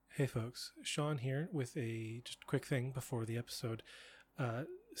Hey folks, Sean here with a just quick thing before the episode.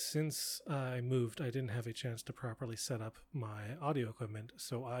 Since I moved, I didn't have a chance to properly set up my audio equipment,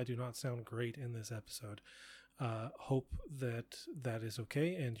 so I do not sound great in this episode. Hope that is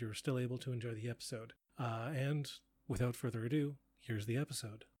okay and you're still able to enjoy the episode. And without further ado, here's the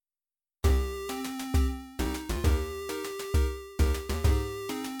episode.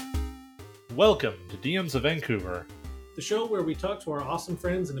 Welcome to DMs of Vancouver, The show where we talk to our awesome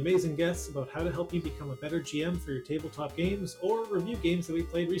friends and amazing guests about how to help you become a better GM for your tabletop games or review games that we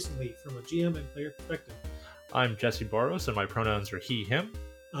played recently from a GM and player perspective. I'm Jesse Boros and my pronouns are he, him.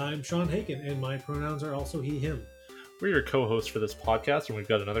 I'm Sean Haken and my pronouns are also he, him. We're your co-hosts for this podcast and we've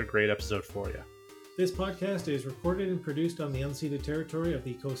got another great episode for you. This podcast is recorded and produced on the unceded territory of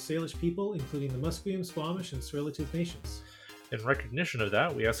the Coast Salish people, including the Musqueam, Squamish, and Tsleil-Waututh nations. In recognition of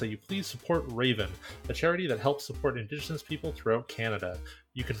that, we ask that you please support Raven, a charity that helps support Indigenous people throughout Canada.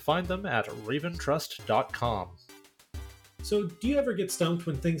 You can find them at raventrust.com. So, do you ever get stumped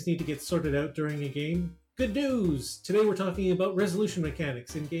when things need to get sorted out during a game? Good news! Today we're talking about resolution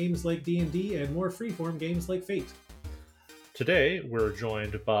mechanics in games like D&D and more freeform games like Fate. Today, we're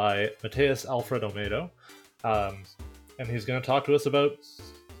joined by Mateus Alfred Omedo, and he's going to talk to us about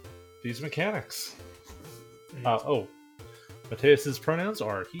these mechanics. Mateus's pronouns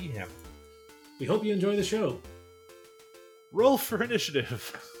are he, him. We hope you enjoy the show. Roll for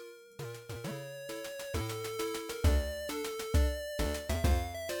initiative.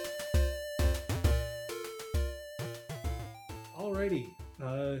 Alrighty,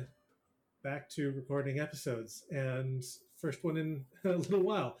 back to recording episodes, and first one in a little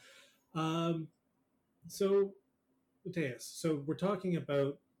while. So, Mateus, so we're talking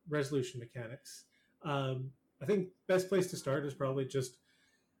about resolution mechanics. I think best place to start is probably just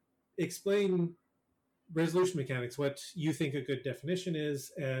explain resolution mechanics, what you think a good definition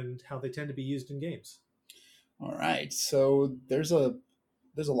is, and how they tend to be used in games. All right, so there's a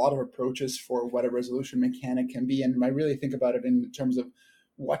lot of approaches for what a resolution mechanic can be, and I really think about it in terms of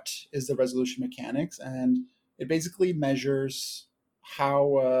what is the resolution mechanics, and it basically measures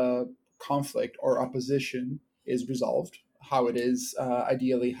how conflict or opposition is resolved, how it is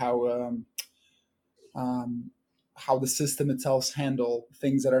ideally how the system itself handle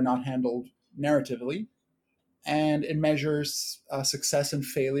things that are not handled narratively, and it measures success and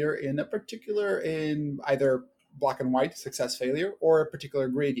failure in either black and white success failure or a particular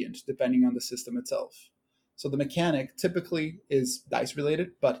gradient depending on the system itself. So the mechanic typically is dice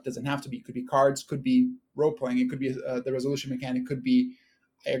related, but it doesn't have to be. It could be cards, could be role playing, it could be the resolution mechanic could be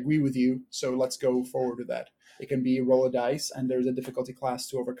I agree with you, so let's go forward with that. It can be roll a dice and there's a difficulty class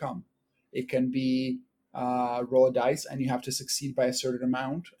to overcome. It can be roll a dice and you have to succeed by a certain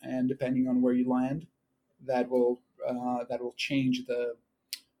amount, and depending on where you land, that will change the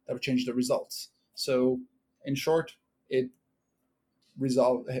results. So in short, a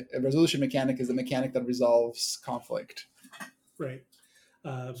resolution mechanic is a mechanic that resolves conflict. Right.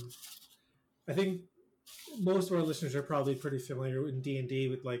 I think most of our listeners are probably pretty familiar in D&D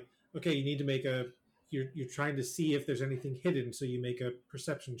with, like, okay, you need to make you're trying to see if there's anything hidden, so you make a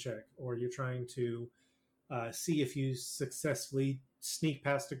perception check, or you're trying to see if you successfully sneak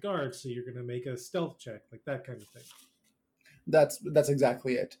past a guard, so you're going to make a stealth check, like that kind of thing. That's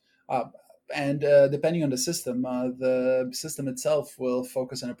exactly it. And depending on the system itself will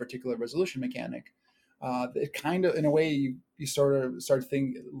focus on a particular resolution mechanic. It kind of, in a way, you sort of start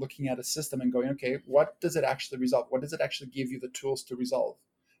looking at a system and going, okay, what does it actually resolve? What does it actually give you the tools to resolve?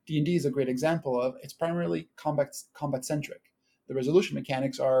 D&D is a great example of, it's primarily combat centric. The resolution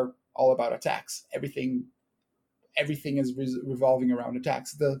mechanics are all about attacks. Everything is revolving around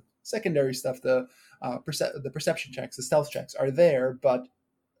attacks. The secondary stuff, the perception checks, the stealth checks are there, but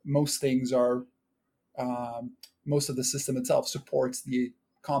most things are, most of the system itself supports the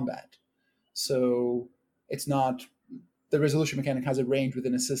combat. So it's not, the resolution mechanic has a range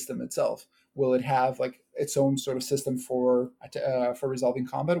within a system itself. Will it have like its own sort of system for resolving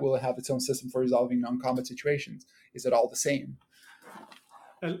combat? Will it have its own system for resolving non-combat situations? Is it all the same?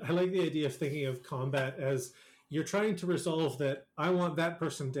 I like the idea of thinking of combat as you're trying to resolve that I want that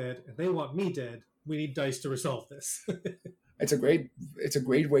person dead and they want me dead. We need dice to resolve this. It's a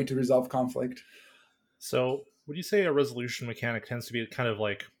great way to resolve conflict. So would you say a resolution mechanic tends to be kind of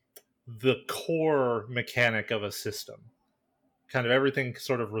like the core mechanic of a system? Kind of everything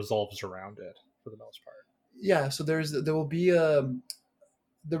sort of resolves around it for the most part. Yeah, so there will be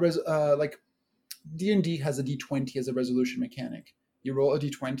like D&D has a D20 as a resolution mechanic. You roll a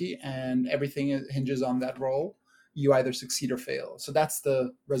D20 and everything hinges on that roll. You either succeed or fail. So that's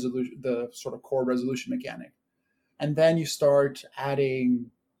the sort of core resolution mechanic. And then you start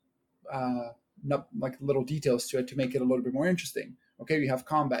adding not like little details to it to make it a little bit more interesting. Okay, we have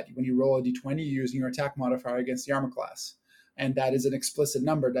combat. When you roll a d20, you're using your attack modifier against the armor class, and that is an explicit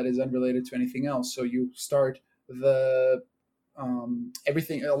number that is unrelated to anything else. So you start the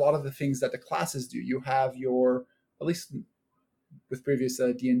everything, a lot of the things that the classes do. You have your, at least with previous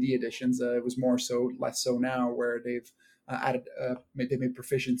D&D editions, it was more so, less so now, where they've added, they made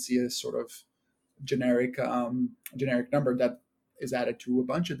proficiency a sort of generic number that is added to a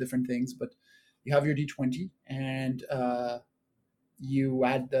bunch of different things. But you have your d20, and you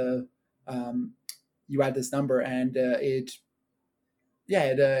add this number, and it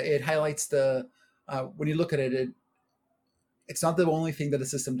highlights the when you look at it, it's not the only thing that the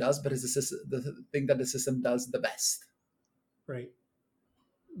system does, but it's the thing that the system does the best. Right.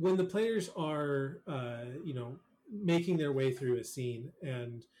 When the players are, making their way through a scene,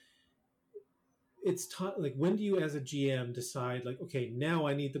 and it's like, when do you, as a GM, decide like, okay, now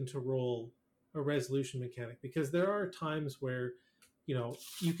I need them to roll a resolution mechanic? Because there are times where,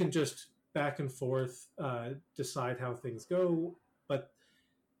 you can just back and forth decide how things go, but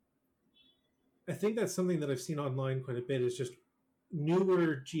I think that's something that I've seen online quite a bit, is just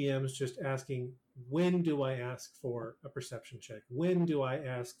newer GMs just asking, when do I ask for a perception check? When do I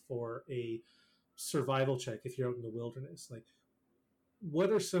ask for a survival check if you're out in the wilderness? Like, what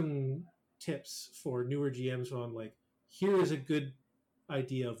are some tips for newer GMs on, like, here is a good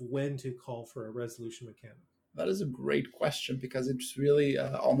idea of when to call for a resolution mechanic? That is a great question, because it's really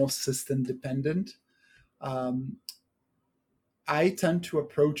almost system dependent. I tend to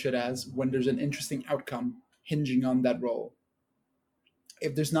approach it as when there's an interesting outcome hinging on that roll.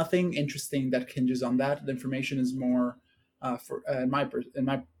 If there's nothing interesting that hinges on that, the information is more, in my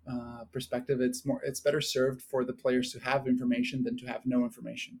perspective, it's better served for the players to have information than to have no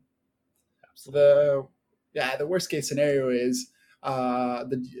information. Absolutely. The worst case scenario is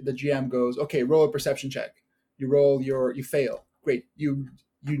the GM goes, okay, roll a perception check. You fail. Great. You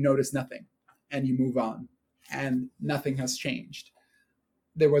notice nothing, and you move on, and nothing has changed.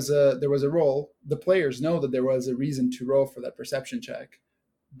 There was a roll. The players know that there was a reason to roll for that perception check,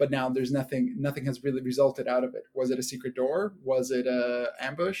 but now there's nothing has really resulted out of it. Was it a secret door? Was it a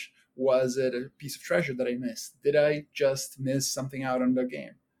ambush? Was it a piece of treasure that I missed? Did I just miss something out on the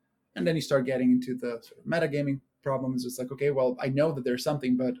game? And then you start getting into the sort of metagaming problems. It's like, okay, well, I know that there's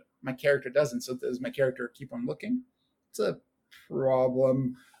something, but my character doesn't. So does my character keep on looking? It's a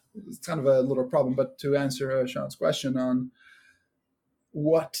problem. It's kind of a little problem. But to answer Sean's question on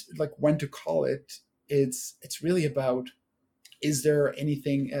when to call it, it's really about, is there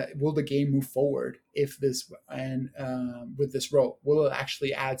anything, will the game move forward if this, and with this roll, will it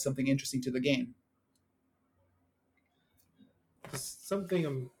actually add something interesting to the game? Something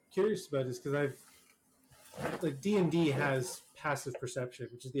I'm curious about is, because D&D has passive perception,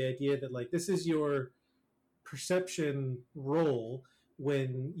 which is the idea that, like, this is your perception roll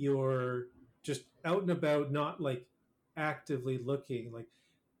when you're just out and about, not like actively looking. Like,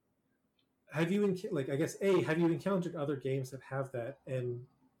 have you have you encountered other games that have that, and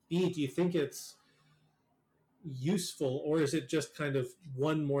B, do you think it's useful, or is it just kind of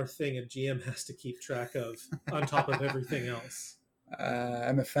one more thing a GM has to keep track of on top of everything else?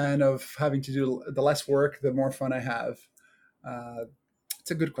 I'm a fan of having to do the less work, the more fun I have.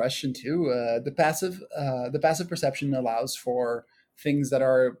 It's a good question too. The passive perception allows for things that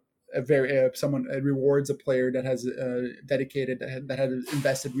are someone rewards a player that has dedicated, that has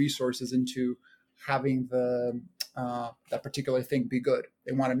invested resources into having that particular thing be good.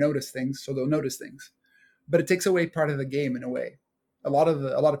 They want to notice things, so they'll notice things. But it takes away part of the game in a way. A lot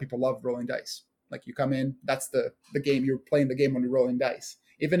of people love rolling dice. Like, you come in, that's the game. You're playing the game when you're rolling dice.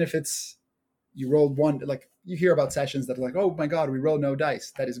 Even if it's, you rolled one, like, you hear about sessions that are like, oh my God, we rolled no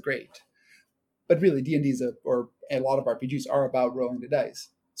dice. That is great. But really, D&D or a lot of RPGs are about rolling the dice.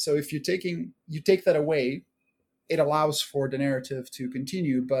 So if you take that away, it allows for the narrative to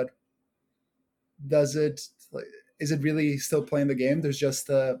continue, but is it really still playing the game? There's just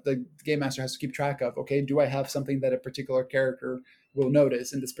the game master has to keep track of, okay, do I have something that a particular character will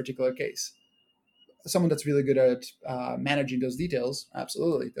notice in this particular case? Someone that's really good at managing those details,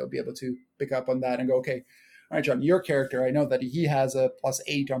 absolutely, they'll be able to pick up on that and go, okay, all right, John, your character, I know that he has a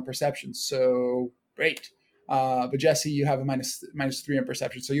 +8 on perception, so great. But Jesse, you have a -3 on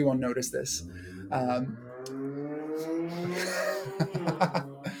perception, so you won't notice this.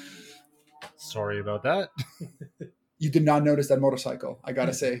 Sorry about that. You did not notice that motorcycle, I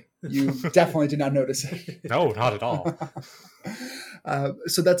gotta say. You definitely did not notice it. No, not at all.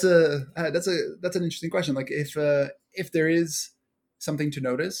 So that's an interesting question. Like, if there is something to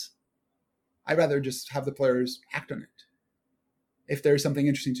notice, I'd rather just have the players act on it. if there's something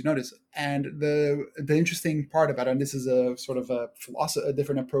interesting to notice. And the interesting part about it, and this is a sort of a philosophy, a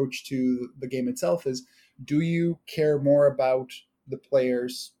different approach to the game itself, is do you care more about the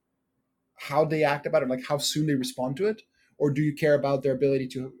players, how they act about it, like how soon they respond to it, or do you care about their ability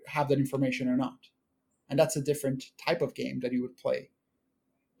to have that information or not? And that's a different type of game that you would play.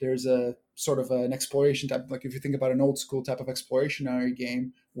 There's a sort of an exploration type, like if you think about an old school type of explorationary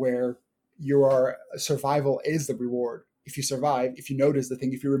game where your survival is the reward. If you survive, if you notice the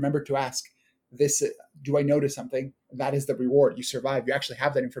thing, if you remember to ask this, do I notice something? That is the reward. You survive, you actually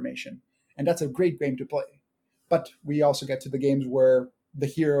have that information. And that's a great game to play. But we also get to the games where the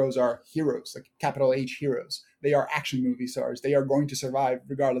heroes are heroes, like capital H heroes. They are action movie stars. They are going to survive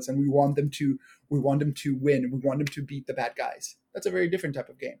regardless, and we want them to win. We want them to beat the bad guys. That's a very different type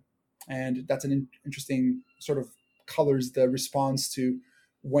of game, and that's an interesting sort of colors the response to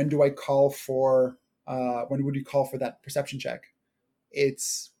when do I call for when would you call for that perception check?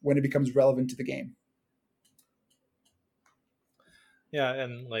 It's when it becomes relevant to the game. Yeah,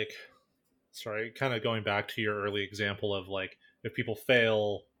 and like, sorry, kind of going back to your early example of like, if people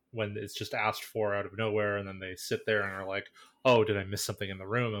fail when it's just asked for out of nowhere, and then they sit there and are like, oh, did I miss something in the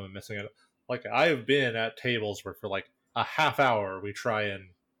room? Am I missing it? Like, I have been at tables where for like a half hour we try and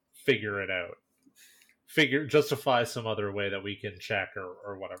figure it out, justify some other way that we can check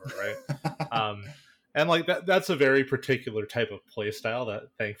or whatever, right? And like that's a very particular type of play style that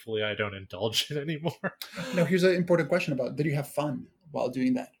thankfully I don't indulge in anymore. No, here's an important question about, did you have fun while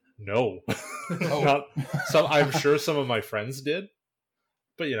doing that? No. Not, so I'm sure some of my friends did,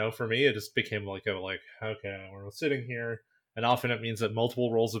 but you know, for me it just became like okay, we're sitting here, and often it means that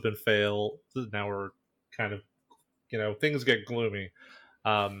multiple rolls have been failed. Now we're kind of, you know, things get gloomy.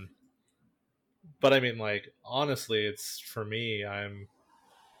 But I mean, like, honestly, it's, for me, I'm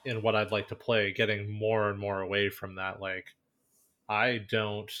in what I'd like to play, getting more and more away from that. Like, I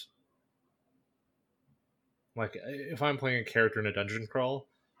don't, like, if I'm playing a character in a dungeon crawl,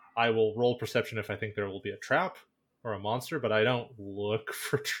 I will roll perception if I think there will be a trap or a monster, but I don't look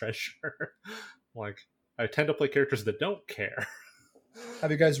for treasure. Like, I tend to play characters that don't care. Have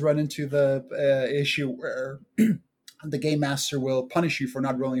you guys run into the issue where the game master will punish you for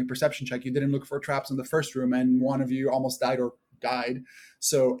not rolling a perception check? You didn't look for traps in the first room, and one of you almost died.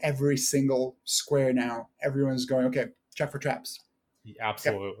 So every single square now, everyone's going, okay, check for traps.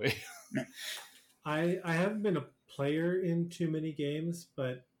 Absolutely. Yep. I haven't been a player in too many games,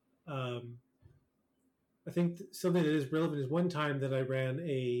 but I think something that is relevant is one time that I ran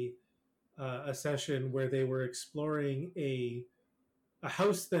a session where they were exploring a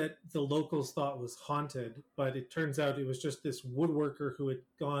house that the locals thought was haunted, but it turns out it was just this woodworker who had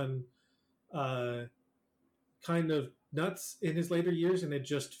gone kind of nuts in his later years and had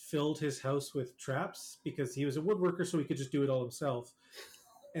just filled his house with traps because he was a woodworker, so he could just do it all himself.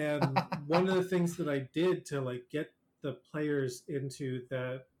 And one of the things that I did to like get the players into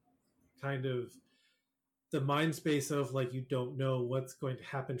that kind of the mind space of like, you don't know what's going to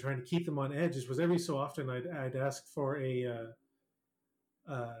happen, trying to keep them on edges, was every so often I'd ask for a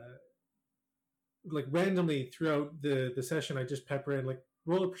like randomly throughout the session, I just pepper in like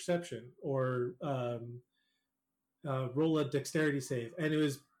roll a perception or roll a dexterity save, and it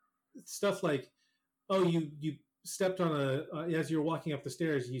was stuff like, oh, you stepped on as you were walking up the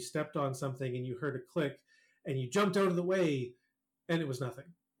stairs, you stepped on something and you heard a click, and you jumped out of the way, and it was nothing.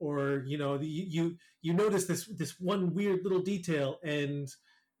 Or you know, you noticed this one weird little detail, and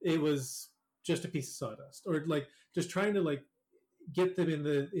it was just a piece of sawdust. Or like just trying to like get them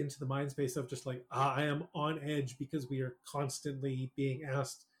into the mind space of just like, I am on edge because we are constantly being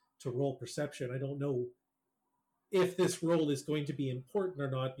asked to roll perception. I don't know if this roll is going to be important or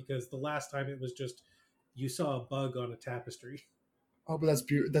not, because the last time it was just you saw a bug on a tapestry. Oh, but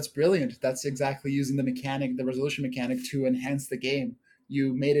that's brilliant. That's exactly using the resolution mechanic to enhance the game.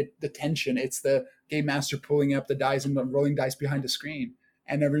 You made it the tension. It's the game master pulling up the dice and rolling dice behind the screen,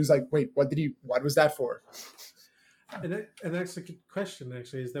 and everyone's like, "Wait, what was that for?" And that's a good question,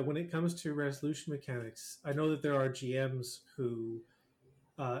 actually, is that when it comes to resolution mechanics, I know that there are GMs who,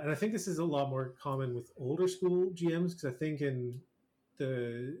 and I think this is a lot more common with older school GMs, because I think in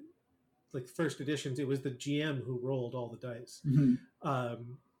the first editions, it was the GM who rolled all the dice.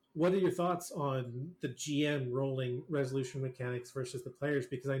 Mm-hmm. What are your thoughts on the GM rolling resolution mechanics versus the players?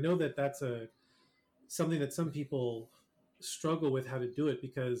 Because I know that that's something that some people struggle with how to do it,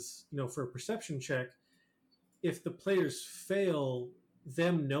 because, you know, for a perception check, if the players fail,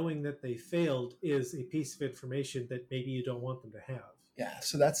 them knowing that they failed is a piece of information that maybe you don't want them to have. Yeah,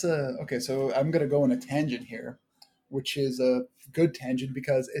 so that's okay. So I'm going to go on a tangent here, which is a good tangent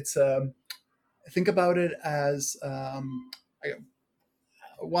because it's think about it as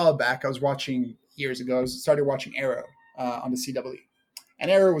a while back, I was watching years ago. I started watching Arrow on the CW,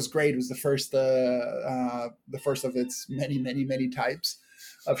 and Arrow was great. It was the first of its many, many, many types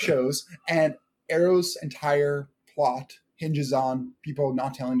of shows. And Arrow's entire plot hinges on people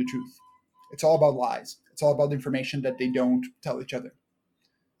not telling the truth. It's all about lies. It's all about information that they don't tell each other.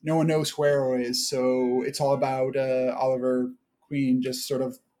 No one knows who Arrow is, so it's all about Oliver Queen just sort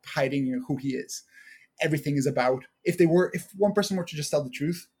of hiding who he is. Everything is about if one person were to just tell the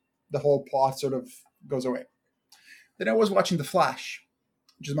truth, the whole plot sort of goes away. Then I was watching The Flash,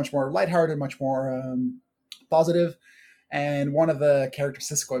 which is much more lighthearted, much more positive. And one of the characters,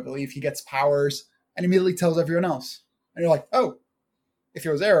 Cisco, I believe, he gets powers and immediately tells everyone else. And you're like, oh, if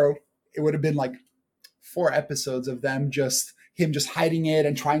it was Arrow, it would have been like 4 episodes of him just hiding it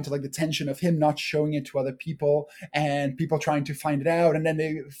and trying to, like, the tension of him not showing it to other people and people trying to find it out. And then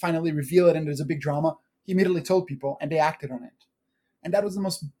they finally reveal it and there's a big drama. He immediately told people and they acted on it. And that was the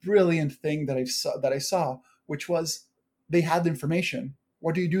most brilliant thing that I saw, which was they had the information.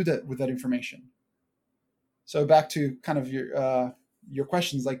 What do you do with that information? So back to kind of your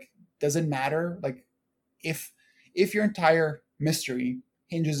questions, like, does it matter? Like, if your entire mystery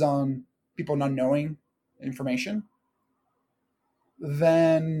hinges on people not knowing information,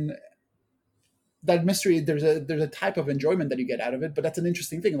 then that mystery, there's a type of enjoyment that you get out of it, but that's an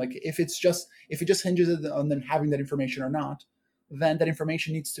interesting thing. Like, if it just hinges on them having that information or not, then that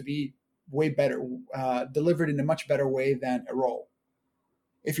information needs to be way better, delivered in a much better way than a role.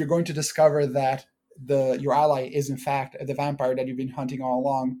 If you're going to discover that your ally is in fact the vampire that you've been hunting all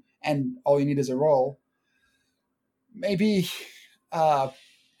along, and all you need is a role, maybe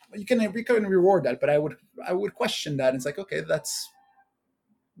you can reward that. But I would question that. It's like, okay,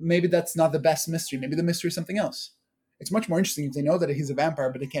 maybe that's not the best mystery. Maybe the mystery is something else. It's much more interesting if they know that he's a vampire,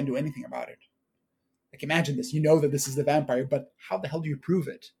 but they can't do anything about it. Like, imagine this. You know that this is the vampire, but how the hell do you prove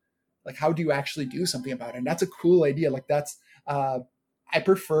it? Like, how do you actually do something about it? And that's a cool idea. Like, that's I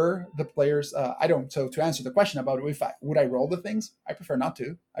prefer the players. I don't. So to answer the question about would I roll the things, I prefer not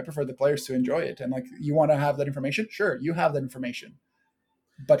to. I prefer the players to enjoy it. And, like, you want to have that information? Sure, you have that information,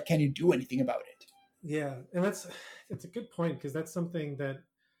 but can you do anything about it? Yeah, and it's a good point, because that's something that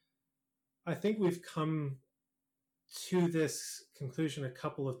I think we've come to this conclusion a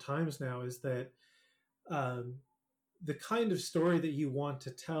couple of times now, is that the kind of story that you want to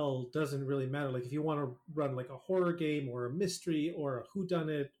tell doesn't really matter. Like, if you want to run like a horror game or a mystery or a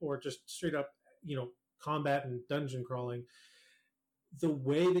whodunit or just straight up, combat and dungeon crawling, the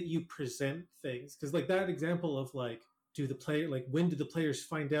way that you present things, because like that example of like, when do the players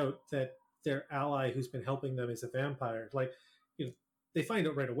find out that their ally who's been helping them is a vampire? Like, they find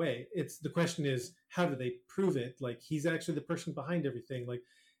out right away. It's the question is, how do they prove it? Like, he's actually the person behind everything. Like,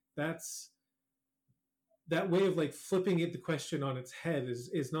 that's that way of like flipping the question on its head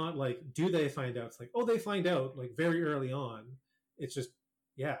is not like, do they find out? It's like, oh, they find out like very early on. It's just,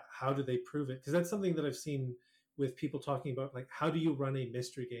 yeah, how do they prove it? Because that's something that I've seen with people talking about, like, how do you run a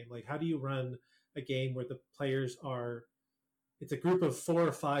mystery game? Like, how do you run a game where the players it's a group of 4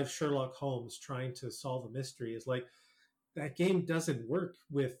 or 5 Sherlock Holmes trying to solve a mystery? Is like, that game doesn't work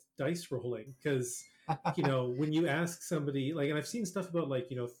with dice rolling, because when you ask somebody, like, and I've seen stuff about like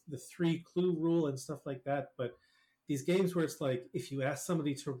the 3 clue rule and stuff like that, but these games where it's like, if you ask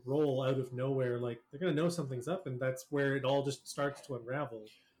somebody to roll out of nowhere, like, they're gonna know something's up, and that's where it all just starts to unravel.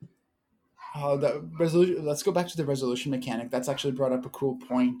 The resolution. Let's go back to the resolution mechanic. That's actually brought up a cool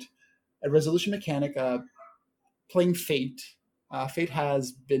point. A resolution mechanic. Playing Fate. Fate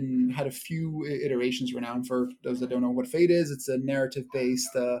has had a few iterations renowned. For those that don't know what Fate is, it's a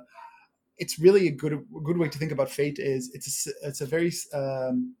narrative-based. It's really a good way to think about Fate. Is it's a very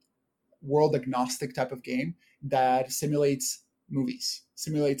world agnostic type of game that simulates movies,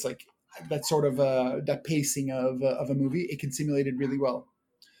 simulates like that sort of that pacing of a movie. It can simulate it really well.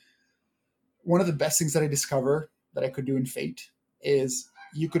 One of the best things that I discover that I could do in Fate is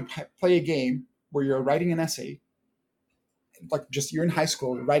you could play a game where you're writing an essay, like just you're in high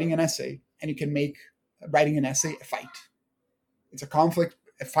school writing an essay, and you can make writing an essay a fight. It's a conflict,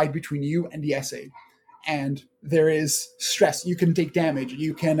 a fight between you and the essay. And there is stress. You can take damage.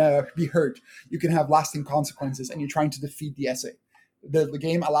 You can be hurt. You can have lasting consequences, and you're trying to defeat the essay. The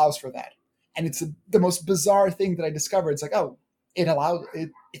game allows for that. And it's the most bizarre thing that I discovered. It's like, oh,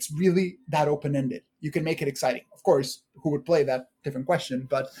 it's really that open-ended. You can make it exciting. Of course, who would play that? Different question,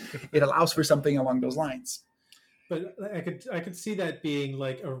 but it allows for something along those lines. But I could see that being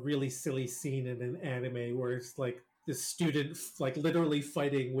like a really silly scene in an anime where it's like this student like literally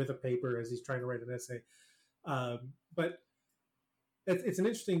fighting with a paper as he's trying to write an essay. But it's an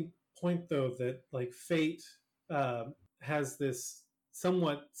interesting point, though, that like Fate has this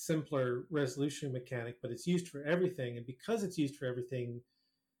somewhat simpler resolution mechanic, but it's used for everything. And because it's used for everything,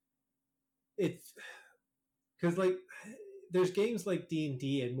 it's because like there's games like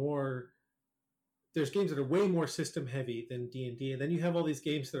D&D and more. There's games that are way more system heavy than D&D, and then you have all these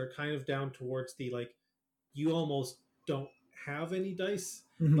games that are kind of down towards the like you almost don't have any dice,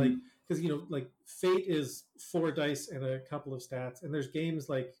 Mhm. like because like Fate is 4 dice and a couple of stats, and there's games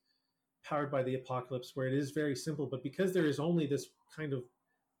like Powered by the Apocalypse where it is very simple, but because there is only this kind of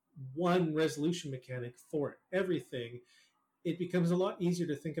one resolution mechanic for everything, it becomes a lot easier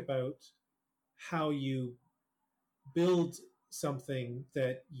to think about how you build something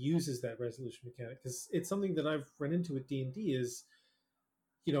that uses that resolution mechanic, because it's something that I've run into with D&D is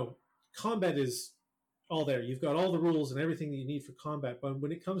combat is all there. You've got all the rules and everything that you need for combat, but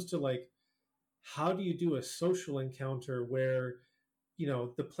when it comes to like how do you do a social encounter where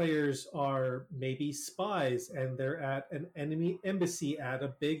the players are maybe spies and they're at an enemy embassy at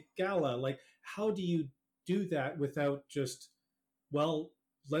a big gala, like how do you do that without just, well,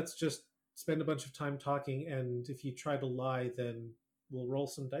 let's just spend a bunch of time talking, and if you try to lie, then we'll roll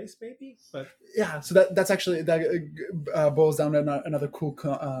some dice maybe. But Yeah, so that's actually that boils down to another cool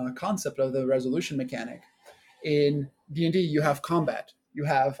concept of the resolution mechanic. In D&D, you have combat, you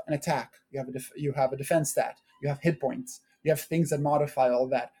have an attack, you have a defense stat, you have hit points, you have things that modify all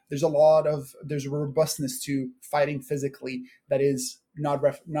that. There's a robustness to fighting physically that is not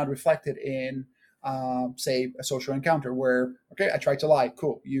reflected in say a social encounter where, okay, I tried to lie,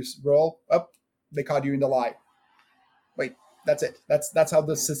 cool, you roll up, they caught you in the lie. Wait, that's it. That's how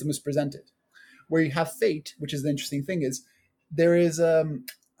the system is presented. Where you have Fate, which is the interesting thing, is there is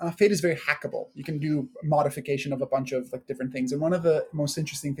Fate is very hackable. You can do modification of a bunch of like different things, and one of the most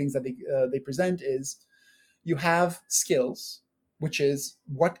interesting things that they present is you have skills, which is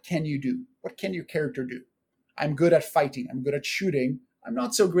what can you do? What can your character do? I'm good at fighting. I'm good at shooting. I'm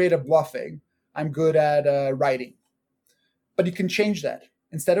not so great at bluffing. I'm good at writing. But you can change that.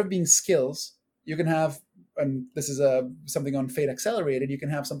 Instead of being skills, you can have, and this is something on Fate Accelerated, you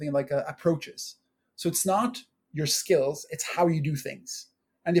can have something like approaches. So it's not your skills, it's how you do things.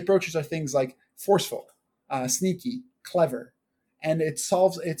 And the approaches are things like forceful, sneaky, clever. And it's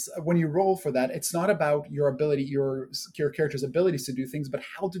when you roll for that, it's not about your ability, your character's abilities to do things, but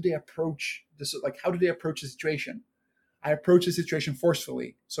how do they approach this? Like, how do they approach the situation? I approach the situation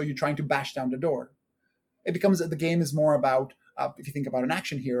forcefully. So you're trying to bash down the door. It becomes the game is more about, if you think about an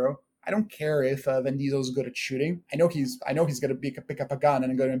action hero, I don't care if Vin Diesel's good at shooting. I know he's going to pick up a gun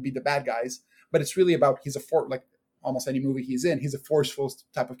and going to beat the bad guys. But it's really about like almost any movie he's in, he's a forceful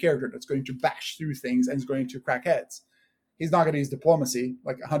type of character that's going to bash through things and is going to crack heads. He's not going to use diplomacy,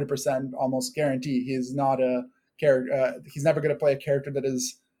 like 100% almost guarantee. He's not a character. He's never going to play a character that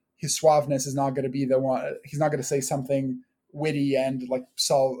is, his suaveness is not going to be the one. He's not going to say something witty and like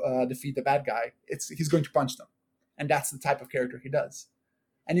defeat the bad guy. He's going to punch them, and that's the type of character he does.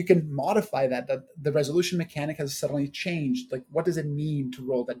 And you can modify that the resolution mechanic has suddenly changed. Like, what does it mean to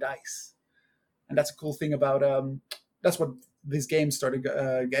roll the dice? And that's a cool thing about that's what these games started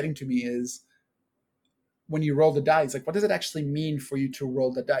getting to me is when you roll the dice, like what does it actually mean for you to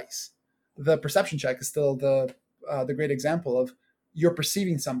roll the dice? The perception check is still the great example of you're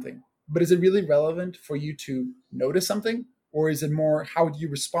perceiving something, but is it really relevant for you to notice something, or is it more how do you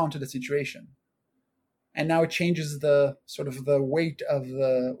respond to the situation? And now it changes the sort of the weight of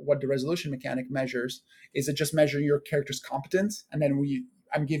what the resolution mechanic measures. Is it just measuring your character's competence, and then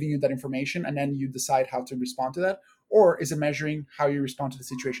I'm giving you that information, and then you decide how to respond to that? Or is it measuring how you respond to the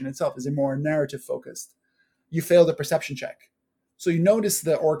situation itself? Is it more narrative focused? You fail the perception check. So you notice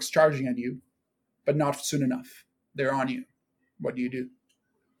the orcs charging at you, but not soon enough. They're on you. What do you do?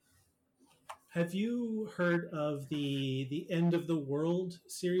 Have you heard of the End of the World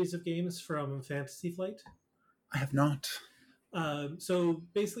series of games from Fantasy Flight? I have not. So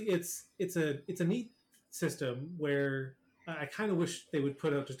basically, it's a neat system where I kind of wish they would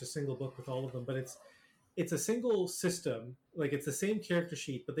put out just a single book with all of them, but it's a single system. Like it's the same character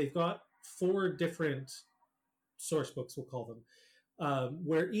sheet, but they've got 4 different source books, we'll call them,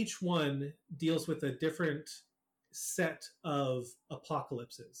 where each one deals with a different set of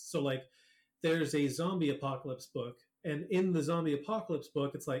apocalypses. So like there's a zombie apocalypse book, and in the zombie apocalypse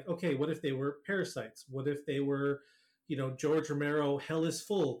book, it's like, okay, what if they were parasites? What if they were, George Romero, hell is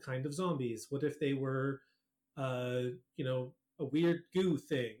full kind of zombies? What if they were, a weird goo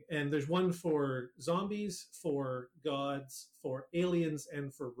thing? And there's one for zombies, for gods, for aliens,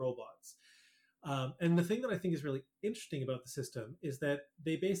 and for robots. And the thing that I think is really interesting about the system is that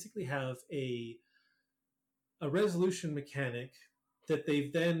they basically have a resolution mechanic that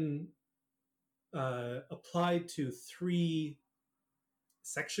they've then applied to 3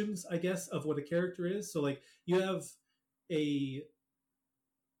 sections, I guess, of what a character is. So like you have a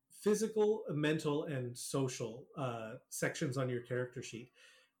physical, mental, and social sections on your character sheet.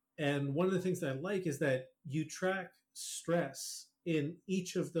 And one of the things that I like is that you track stress in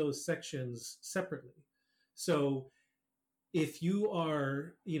each of those sections separately. So if you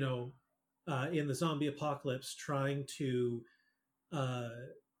are, in the zombie apocalypse trying to uh,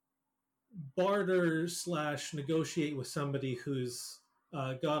 barter / negotiate with somebody who's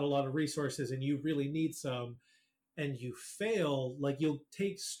got a lot of resources and you really need some, and you fail, like you'll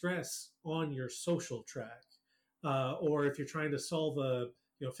take stress on your social track. Or if you're trying to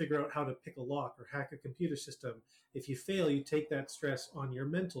figure out how to pick a lock or hack a computer system, if you fail, you take that stress on your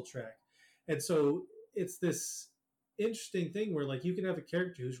mental track. And so it's this interesting thing where like you can have a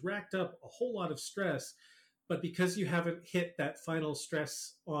character who's racked up a whole lot of stress, but because you haven't hit that final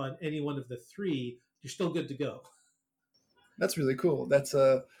stress on any one of the three, you're still good to go. That's really cool. That's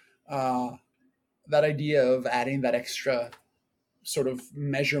that idea of adding that extra sort of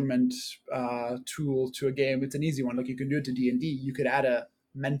measurement tool to a game. It's an easy one. Like you can do it to D&D. You could add a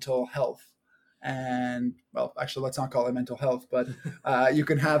mental health, and well, actually, let's not call it mental health, but you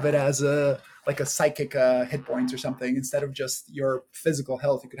can have it as a psychic hit points or something instead of just your physical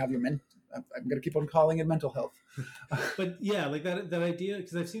health. You could have your I'm going to keep on calling it mental health. But yeah, like that idea,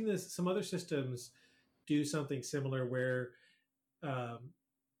 because I've seen some other systems do something similar where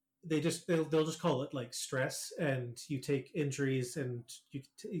they'll just call it like stress, and you take injuries and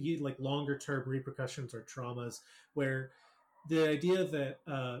you like longer term repercussions or traumas, where the idea that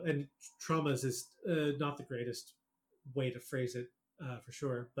and traumas is not the greatest way to phrase it for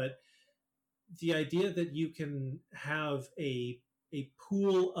sure, but the idea that you can have a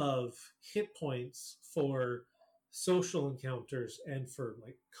pool of hit points for social encounters and for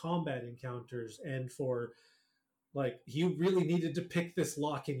like combat encounters, and for like you really needed to pick this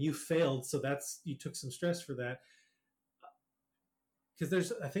lock and you failed, so you took some stress for that. Because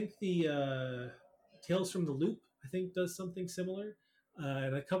there's, I think the Tales from the Loop, I think, does something similar,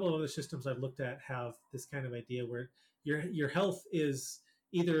 and a couple of other systems I've looked at have this kind of idea where your health is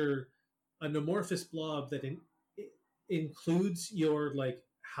either an amorphous blob that includes your like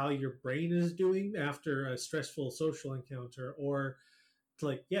how your brain is doing after a stressful social encounter, or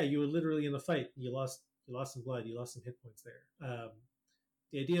like you were literally in a fight, you lost some blood, you lost some hit points there.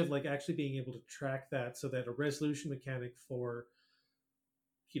 The idea of like actually being able to track that so that a resolution mechanic for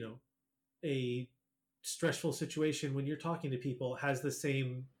a stressful situation when you're talking to people has the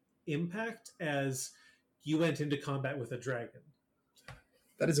same impact as you went into combat with a dragon.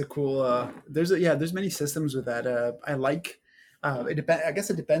 That is a cool. There's many systems with that. I like. I guess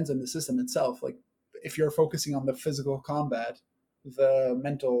it depends on the system itself. Like if you're focusing on the physical combat, the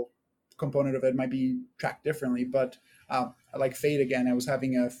mental component of it might be tracked differently. But I like Fate again. I was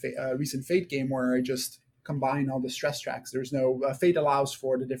having a recent Fate game where I just combine all the stress tracks. There's no Fate allows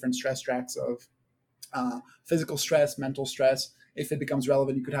for the different stress tracks of physical stress, mental stress. If it becomes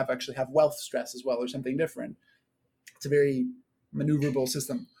relevant, you could actually have wealth stress as well, or something different. It's a very maneuverable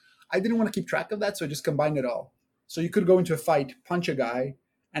system. I didn't want to keep track of that, so I just combined it all. So you could go into a fight, punch a guy,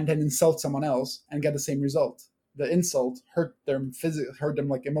 and then insult someone else and get the same result. The insult hurt them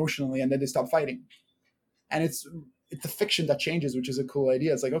like emotionally, and then they stop fighting. And it's the fiction that changes, which is a cool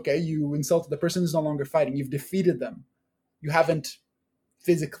idea. It's like, okay, you insulted the person who's no longer fighting. You've defeated them. You haven't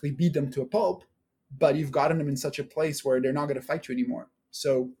physically beat them to a pulp, but you've gotten them in such a place where they're not going to fight you anymore.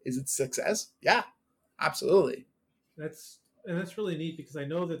 So is it success? Yeah, absolutely. That's really neat, because I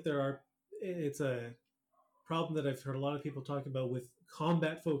know that it's a problem that I've heard a lot of people talk about with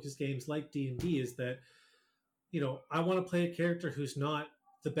combat focused games like D&D, is that, I want to play a character who's not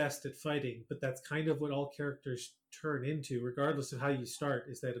the best at fighting, but that's kind of what all characters turn into, regardless of how you start,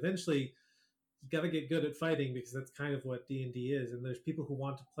 is that eventually you got to get good at fighting, because that's kind of what D&D is. And there's people who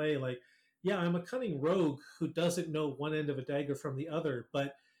want to play like, yeah, I'm a cunning rogue who doesn't know one end of a dagger from the other,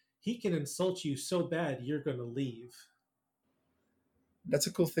 but he can insult you so bad you're going to leave. That's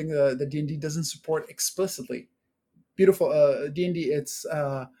a cool thing that D&D doesn't support explicitly. Beautiful. D&D, it's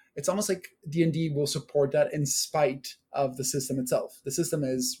almost like D&D will support that in spite of the system itself. The system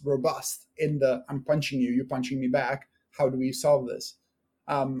is robust in the I'm punching you, you're punching me back. How do we solve this?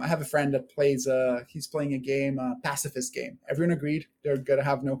 I have a friend that plays, he's playing a game, a pacifist game. Everyone agreed they're going to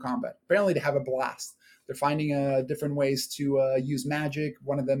have no combat. Apparently they have a blast. They're finding different ways to use magic.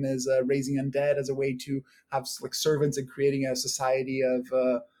 One of them is raising undead as a way to have like servants and creating a society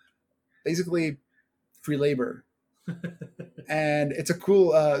of basically free labor. And it's a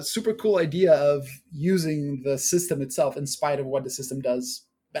cool, super cool idea of using the system itself in spite of what the system does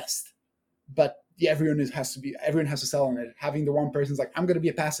best. But everyone has to sell on it. Having the one person's like, I'm going to be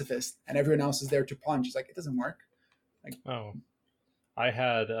a pacifist, and everyone else is there to punch. It's like, it doesn't work. Like, oh, I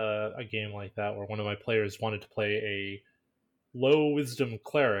had a game like that where one of my players wanted to play a low wisdom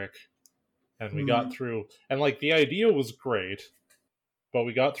cleric, and we got through, and like the idea was great, but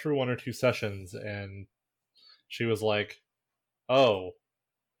we got through 1 or 2 sessions, and she was like, "Oh,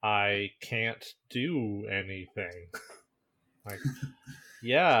 I can't do anything." Like,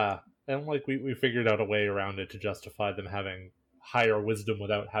 yeah, and like we figured out a way around it to justify them having higher wisdom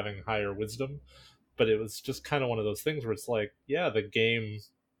without having higher wisdom, but it was just kind of one of those things where it's like, yeah, the game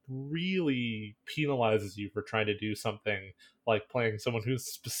really penalizes you for trying to do something like playing someone who's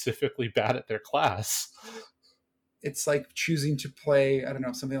specifically bad at their class. It's like choosing to play, I don't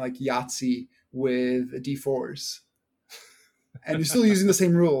know, something like Yahtzee with D4s. And you're still using the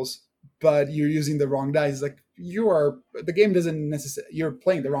same rules, but you're using the wrong dice. Like, the game doesn't necessarily, you're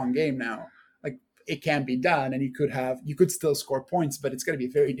playing the wrong game now. Like, it can be done, and you could still score points, but it's going to be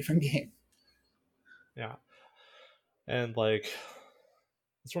a very different game. Yeah. And like,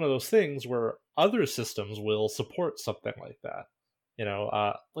 it's one of those things where other systems will support something like that. You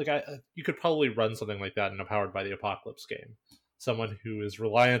know, you could probably run something like that in a Powered by the Apocalypse game. Someone who is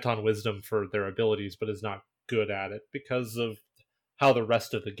reliant on wisdom for their abilities, but is not good at it because of how the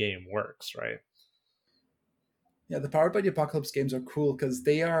rest of the game works, right? Yeah, the Powered by the Apocalypse games are cool because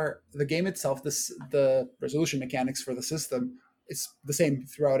the game itself, the resolution mechanics for the system, it's the same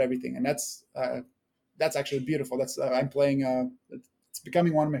throughout everything, and that's actually beautiful. I'm playing. It's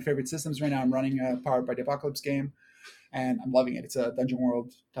becoming one of my favorite systems right now. I'm running a Powered by the Apocalypse game, and I'm loving it. It's a Dungeon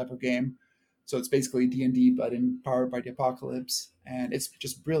World type of game, so it's basically D&D but in Powered by the Apocalypse, and it's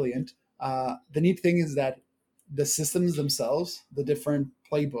just brilliant. The neat thing is that the systems themselves, the different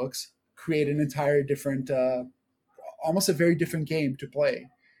playbooks, create an entire different, almost a very different game to play,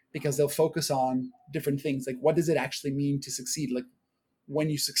 because they'll focus on different things. Like, what does it actually mean to succeed? Like, when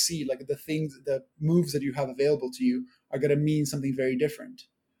you succeed, like the moves that you have available to you are going to mean something very different.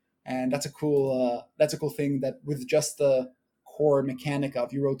 And that's a cool thing, that with just the core mechanic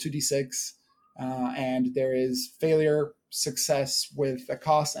of you roll 2d6, and there is failure, success with a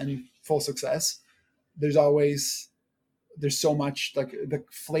cost, and full success. There's so much, like, the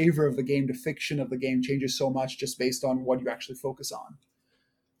flavor of the game, the fiction of the game changes so much just based on what you actually focus on.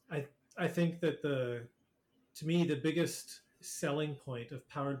 I think that to me, the biggest selling point of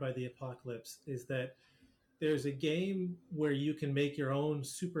Powered by the Apocalypse is that there's a game where you can make your own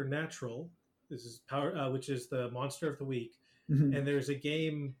supernatural. This is which is the monster of the week, and there's a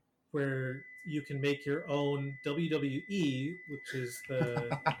game where you can make your own WWE, which is the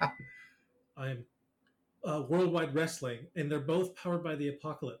Worldwide Wrestling, and they're both Powered by the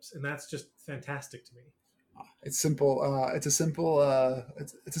Apocalypse, and that's just fantastic to me. It's simple. It's a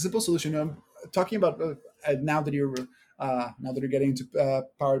simple solution. I'm talking about now that you're getting into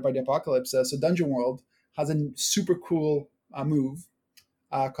Powered by the Apocalypse. So Dungeon World has a super cool move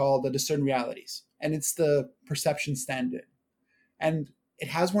called the Discern Realities, and it's the perception stand-in, and it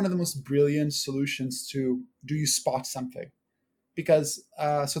has one of the most brilliant solutions to, do you spot something? Because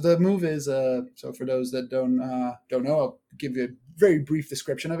so the move is so for those that don't know, I'll give you a very brief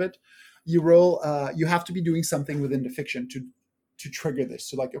description of it. You roll. You have to be doing something within the fiction to trigger this.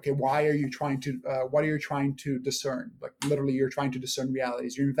 So, like, okay, what are you trying to discern? Like, literally, you're trying to discern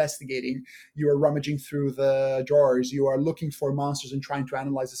realities. You're investigating. You are rummaging through the drawers. You are looking for monsters and trying to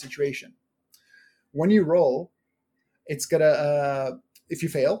analyze the situation. When you roll, it's gonna. If you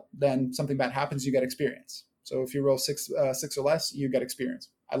fail, then something bad happens. You get experience. So if you roll six or less, you get experience.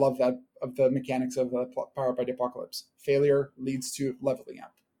 I love that of the mechanics of Powered by the Apocalypse. Failure leads to leveling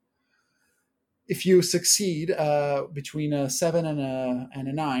up. If you succeed between a 7 and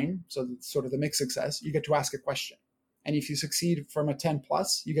a 9, so that's sort of the mixed success, you get to ask a question. And if you succeed from a 10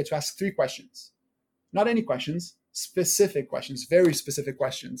 plus, you get to ask 3 questions. Not any questions, specific questions, very specific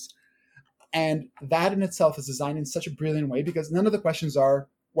questions. And that in itself is designed in such a brilliant way, because none of the questions are,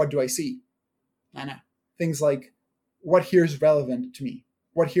 what do I see? No. Things like, what here is relevant to me?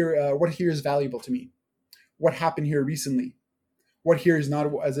 What here is valuable to me? What happened here recently? What here is not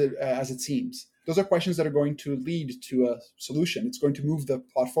as it seems? Those are questions that are going to lead to a solution. It's going to move the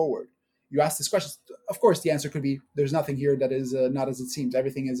plot forward. You ask these questions. Of course, the answer could be, there's nothing here that is not as it seems.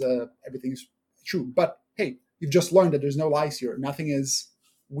 Everything is true. But hey, you've just learned that there's no lies here. Nothing is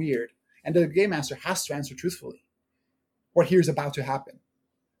weird. And the game master has to answer truthfully. What here is about to happen?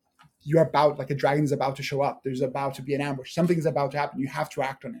 Like a dragon is about to show up. There's about to be an ambush. Something is about to happen. You have to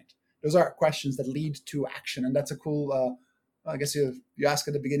act on it. Those are questions that lead to action, and that's a cool. I guess you ask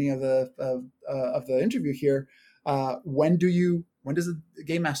at the beginning of the interview here. When do you When does the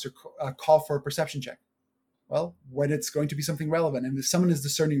game master call for a perception check? Well, when it's going to be something relevant. And if someone is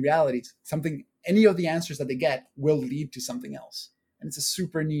discerning realities, any of the answers that they get will lead to something else. And it's a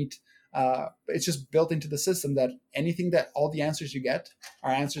super neat, it's just built into the system that all the answers you get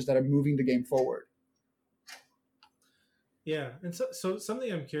are answers that are moving the game forward. Yeah. And so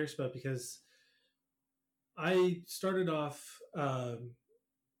something I'm curious about, because I started off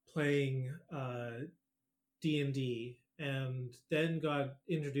playing D&D and then got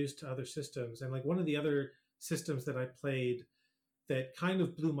introduced to other systems. And like one of the other systems that I played that kind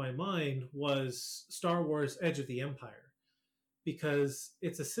of blew my mind was Star Wars Edge of the Empire, because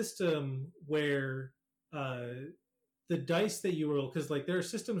it's a system where the dice that you roll, because like there are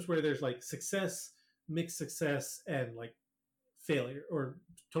systems where there's like success, mixed success, and like failure or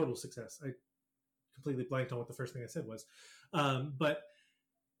total success. I completely blanked on what the first thing I said was. But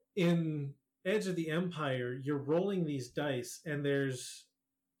in Edge of the Empire, you're rolling these dice, and there's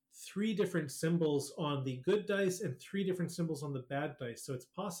 3 different symbols on the good dice and 3 different symbols on the bad dice. So it's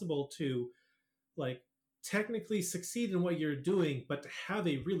possible to like technically succeed in what you're doing, but to have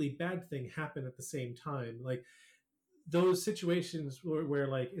a really bad thing happen at the same time. Like those situations where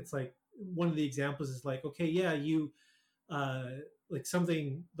like, it's like one of the examples is like, okay, yeah, you like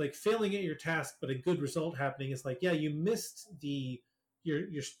something like failing at your task, but a good result happening is like, yeah, you missed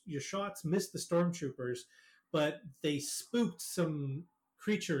your shots, missed the stormtroopers, but they spooked some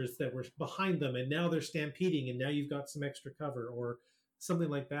creatures that were behind them, and now they're stampeding, and now you've got some extra cover or something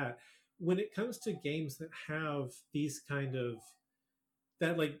like that. When it comes to games that have these kind of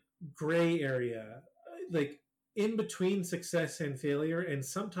that like gray area, like in between success and failure, and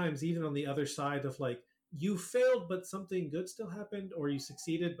sometimes even on the other side of like you failed but something good still happened, or you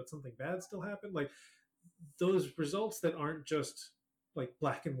succeeded but something bad still happened, like those results that aren't just like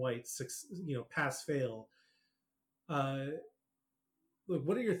black and white, pass fail.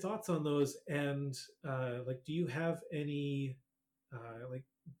 What are your thoughts on those? And like, do you have any like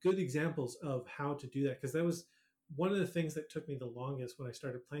good examples of how to do that? Because that was one of the things that took me the longest when I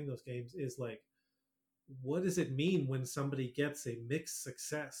started playing those games, is like, what does it mean when somebody gets a mixed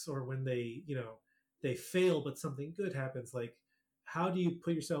success, or when they fail but something good happens? Like, how do you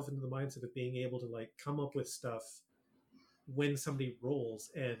put yourself into the mindset of being able to like come up with stuff when somebody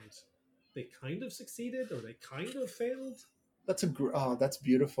rolls and they kind of succeeded or they kind of failed? That's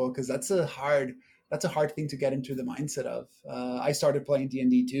beautiful, because that's a hard thing to get into the mindset of. I started playing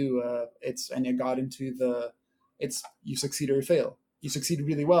D&D too. And I got into you succeed or you fail. You succeed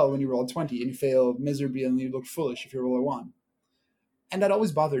really well when you roll a 20, and you fail miserably and you look foolish if you roll a 1. And that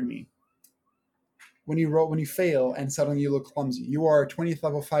always bothered me. When you fail and suddenly you look clumsy, you are a 20th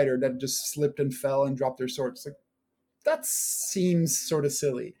level fighter that just slipped and fell and dropped their sword. It's like, that seems sort of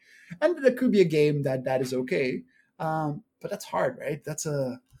silly. And there could be a game that is okay. But that's hard, right? That's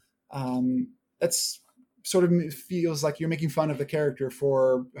sort of feels like you're making fun of the character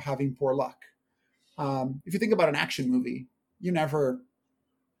for having poor luck. If you think about an action movie, you never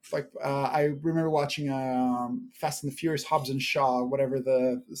I remember watching Fast and the Furious, Hobbs and Shaw, whatever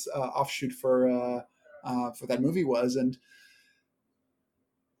the offshoot for that movie was, and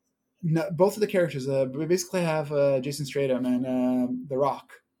both of the characters, we basically have Jason Statham and The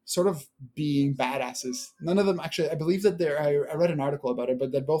Rock, sort of being badasses. None of them actually. I believe that I read an article about it,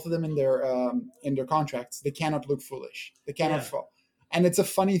 but that both of them in their contracts, they cannot look foolish. They cannot fall. And it's a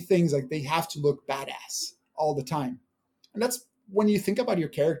funny thing. Like, they have to look badass all the time. And that's when you think about your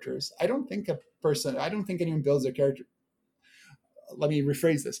characters. I don't think anyone builds their character. Let me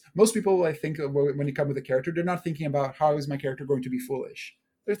rephrase this. Most people, I think, when you come with a character, they're not thinking about how is my character going to be foolish.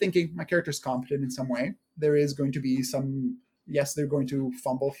 They're thinking my character's competent in some way. There is going to be some. Yes, they're going to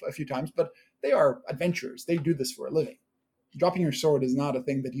fumble a few times, but they are adventurers. They do this for a living. Dropping your sword is not a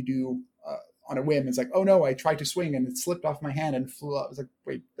thing that you do on a whim. It's like, oh no, I tried to swing and it slipped off my hand and flew up. It's like,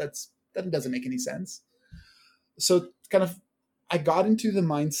 wait, that doesn't make any sense. So kind of, I got into the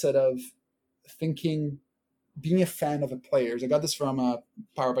mindset of thinking, being a fan of the players. I got this from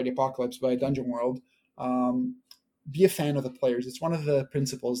Power by the Apocalypse by Dungeon World. Be a fan of the players. It's one of the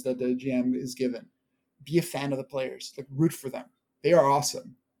principles that the GM is given. Be a fan of the players, like root for them. They are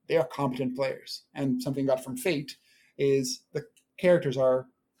awesome. They are competent players. And something I got from Fate is the characters are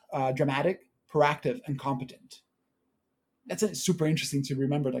dramatic, proactive, and competent. That's super interesting to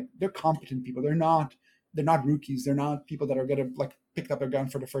remember. Like, they're competent people. They're not rookies. They're not people that are going to like pick up a gun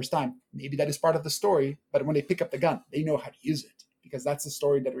for the first time. Maybe that is part of the story, but when they pick up the gun, they know how to use it, because that's the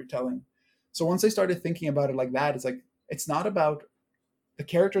story that we're telling. So once I started thinking about it like that, it's like, it's not about, the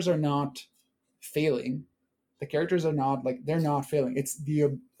characters are not failing. The characters are not like they're not failing. It's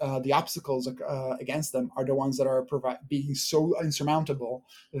the obstacles against them are the ones that are being so insurmountable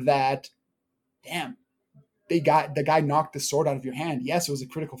that, damn, the guy knocked the sword out of your hand. Yes, it was a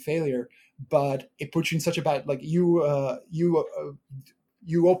critical failure, but it puts you in such a bad, like you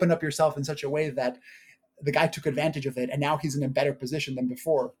open up yourself in such a way that the guy took advantage of it, and now he's in a better position than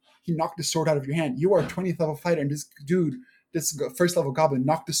before. He knocked the sword out of your hand. You are a 20th level fighter, and this first level goblin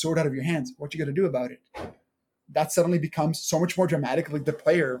knocked the sword out of your hands. What you gonna do about it? That suddenly becomes so much more dramatic. Like the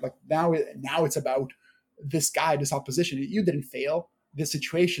player, like now it's about this guy, this opposition. You didn't fail. The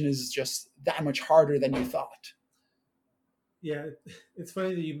situation is just that much harder than you thought. Yeah, it's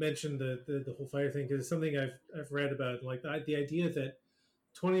funny that you mentioned the whole fire thing, because it's something I've read about. Like the idea that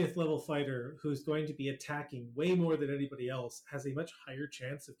 20th level fighter who's going to be attacking way more than anybody else has a much higher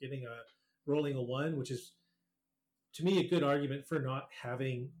chance of rolling a 1, which is to me a good argument for not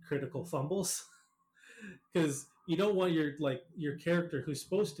having critical fumbles. Because you don't want your character who's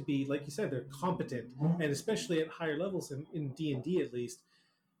supposed to be, like you said, they're competent, and especially at higher levels in D&D at least,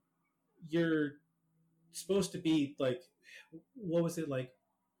 you're supposed to be like, what was it, like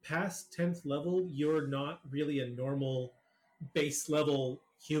past 10th level, you're not really a normal base level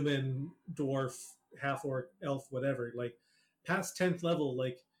human, dwarf, half orc, elf, whatever. Like past 10th level,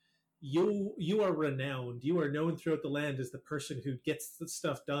 like you are renowned. You are known throughout the land as the person who gets the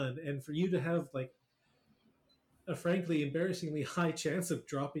stuff done, and for you to have like a frankly embarrassingly high chance of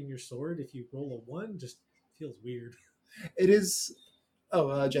dropping your sword if you roll a 1 just feels weird. It is.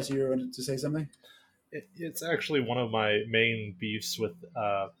 Oh, Jesse, you wanted to say something? It's actually one of my main beefs with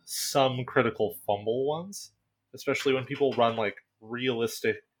some critical fumble ones, especially when people run like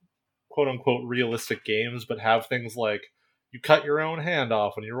realistic, quote unquote realistic games, but have things like you cut your own hand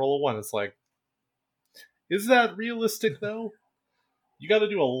off when you roll a 1. It's like, is that realistic though? You got to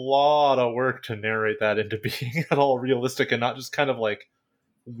do a lot of work to narrate that into being at all realistic and not just kind of like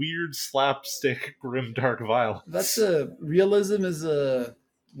weird slapstick grim dark violence. Realism is a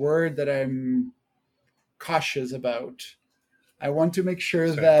word that I'm cautious about. I want to make sure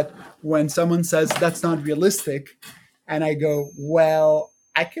that when someone says that's not realistic, and I go, well,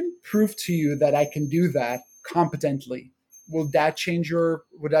 I can prove to you that I can do that competently. Would that change your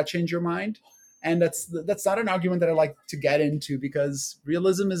mind? And that's not an argument that I like to get into, because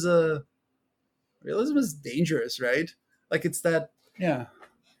realism is dangerous, right? Like it's that, yeah.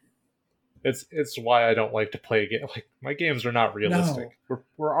 It's why I don't like to play game. Like my games are not realistic. No.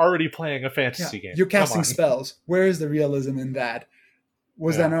 We're already playing a fantasy game. You're casting spells. Where is the realism in that?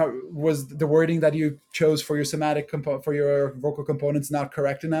 Was the wording that you chose for your somatic for your vocal components not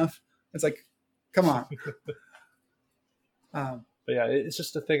correct enough? It's like, come on. But yeah, it's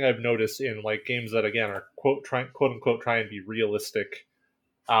just a thing I've noticed in like games that again are quote unquote try and be realistic,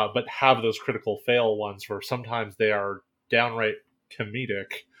 but have those critical fail ones where sometimes they are downright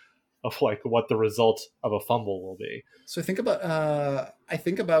comedic of like what the result of a fumble will be. So I think about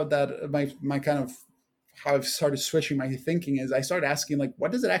that. My kind of how I've started switching my thinking is I started asking, like,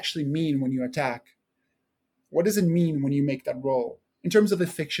 what does it actually mean when you attack? What does it mean when you make that roll in terms of the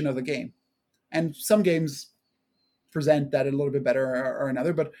fiction of the game? And some games present that a little bit better or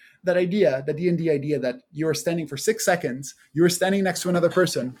another, but that idea, the D&D idea that you're standing for 6 seconds, you're standing next to another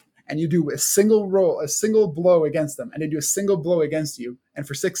person, and you do a single blow against them, and they do a single blow against you, and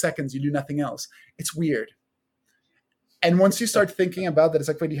for 6 seconds you do nothing else. It's weird. And once you start thinking about that, it's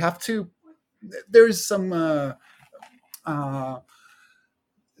like, wait, you have to. There's some.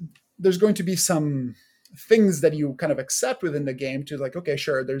 There's going to be some things that you kind of accept within the game to like, okay,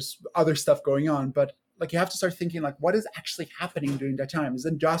 sure, there's other stuff going on, but like you have to start thinking like, what is actually happening during that time?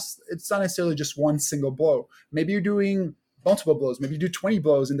 It's not necessarily just one single blow. Maybe you're doing multiple blows. Maybe you do 20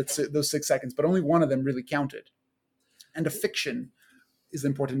 blows in those 6 seconds, but only one of them really counted. And the fiction is the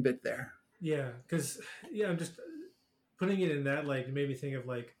important bit there. Yeah, because I'm just putting it in that, like, it made me think of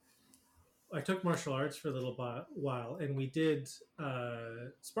like, I took martial arts for a little while, and we did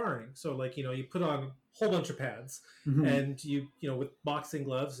sparring. So like, you put on a whole bunch of pads, mm-hmm. and you with boxing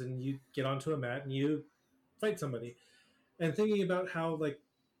gloves, and you get onto a mat and you fight somebody. And thinking about how like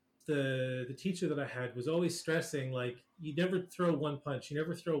the teacher that I had was always stressing, like, you never throw one punch, you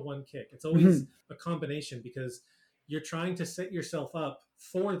never throw one kick. It's always mm-hmm. a combination, because you're trying to set yourself up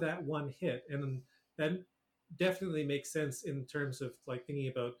for that one hit. And that definitely makes sense in terms of like thinking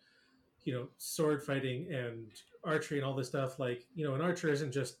about sword fighting and archery and all this stuff. Like, an archer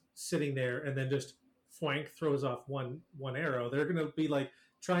isn't just sitting there and then just flank throws off one arrow. They're going to be like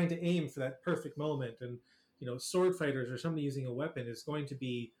trying to aim for that perfect moment. And, sword fighters or somebody using a weapon they're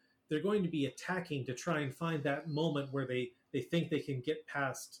going to be attacking to try and find that moment where they think they can get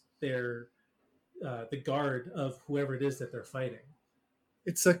past their the guard of whoever it is that they're fighting.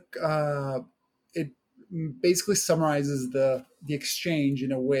 It's a it basically summarizes the exchange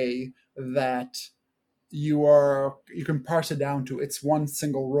in a way that you can parse it down to it's one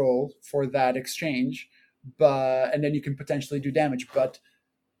single roll for that exchange, but and then you can potentially do damage, but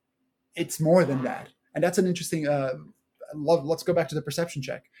it's more than that. And that's an interesting let's go back to the perception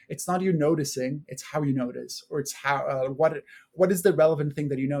check. It's not you noticing, it's how you notice, or it's how what is the relevant thing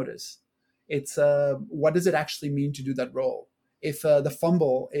that you notice. It's what does it actually mean to do that roll. If the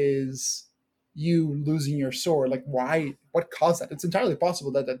fumble is you losing your sword, like why, what caused that? It's entirely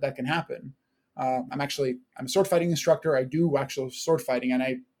possible that can happen. I'm a sword fighting instructor. I do actual sword fighting, and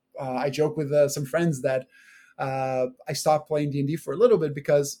I joke with some friends that I stopped playing D&D for a little bit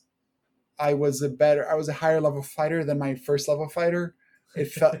because I was a higher level fighter than my first level fighter.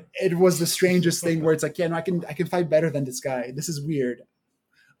 It was the strangest thing where it's like, yeah, no, I can fight better than this guy. This is weird.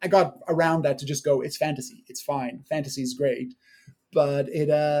 I got around that to just go, it's fantasy. It's fine. Fantasy is great. But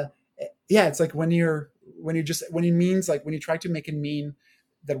it's like when it means, like when you try to make it mean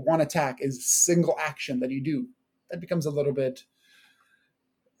that one attack is a single action that you do, that becomes a little bit,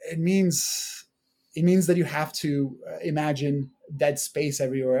 it means that you have to imagine dead space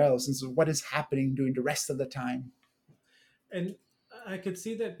everywhere else. And so what is happening during the rest of the time? And I could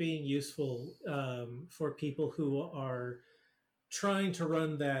see that being useful for people who are trying to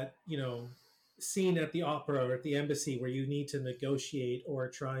run that, scene at the opera or at the embassy where you need to negotiate or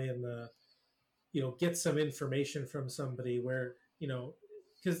try and, get some information from somebody where,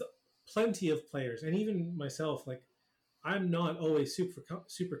 because plenty of players, and even myself, like I'm not always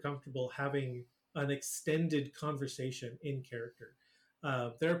super comfortable having an extended conversation in character.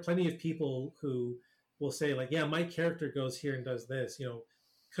 There are plenty of people who will say like, yeah, my character goes here and does this,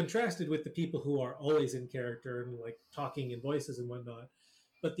 contrasted with the people who are always in character and like talking in voices and whatnot.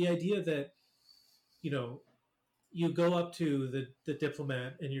 But the idea that, you go up to the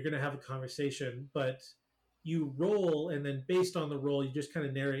diplomat and you're going to have a conversation, but you roll, and then based on the roll, you just kind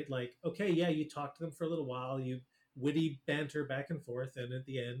of narrate like, okay, yeah, you talk to them for a little while, you witty banter back and forth, and at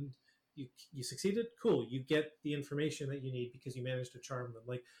the end, you succeeded. Cool, you get the information that you need because you managed to charm them.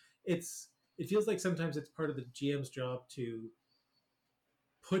 Like it feels like sometimes it's part of the GM's job to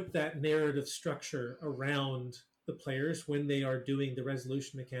put that narrative structure around the players when they are doing the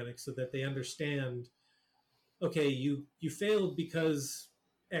resolution mechanics, so that they understand, okay, you failed because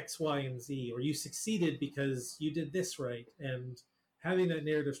X, Y, and Z, or you succeeded because you did this right, and having that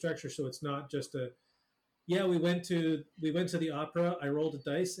narrative structure, so it's not just a, yeah, we went to the opera, I rolled a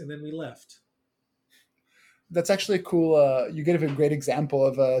dice, and then we left. That's actually cool. You gave a great example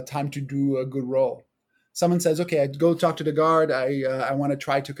of a time to do a good roll. Someone says, okay, I go talk to the guard. I want to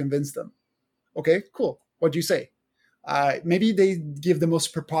try to convince them. Okay, cool. What do you say? Maybe they give the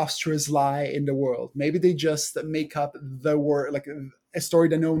most preposterous lie in the world. Maybe they just make up the word, like a story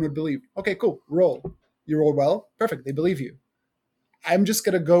that no one would believe. Okay, cool. Roll. You roll well. Perfect. They believe you. I'm just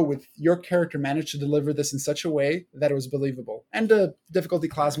going to go with your character managed to deliver this in such a way that it was believable. And the difficulty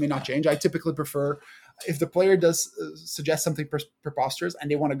class may not change. I typically prefer, if the player does suggest something preposterous and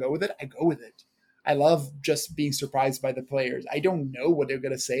they want to go with it, I go with it. I love just being surprised by the players. I don't know what they're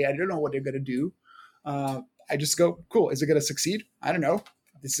going to say. I don't know what they're going to do. I just go, cool. Is it going to succeed? I don't know.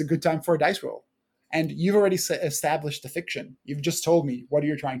 This is a good time for a dice roll. And you've already established the fiction. You've just told me what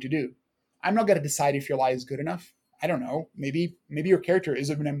you're trying to do. I'm not going to decide if your lie is good enough. I don't know. Maybe your character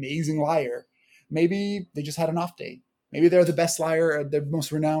is an amazing liar. Maybe they just had an off day. Maybe they're the best liar, the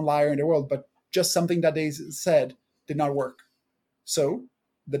most renowned liar in the world, but just something that they said did not work. So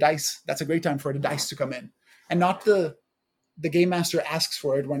the dice, that's a great time for the dice to come in. And not the game master asks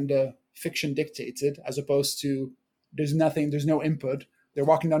for it when the fiction dictates it, as opposed to there's no input. They're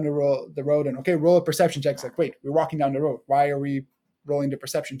walking down the road and, okay, roll a perception check. It's like, wait, we're walking down the road. Why are we rolling the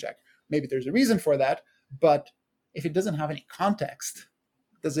perception check? Maybe there's a reason for that, but if it doesn't have any context,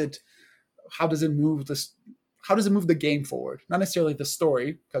 how does it move the game forward? Not necessarily the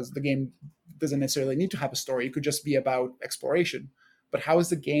story, because the game doesn't necessarily need to have a story. It could just be about exploration. But how is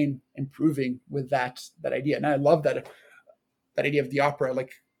the game improving with that idea? And I love that idea of the opera.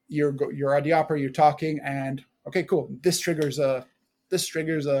 Like you're at the opera, you're talking, and okay, cool. This triggers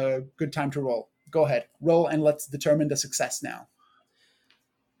a good time to roll. Go ahead, roll, and let's determine the success now.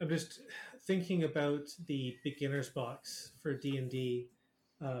 I'm just thinking about the beginner's box for D&D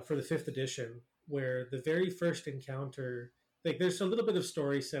for the 5th edition, where the very first encounter, like there's a little bit of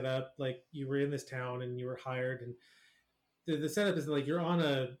story set up, like you were in this town and you were hired, and the setup is like you're on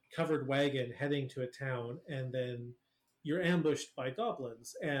a covered wagon heading to a town, and then you're ambushed by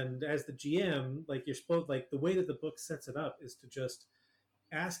goblins. And as the GM, like you're supposed, like the way that the book sets it up is to just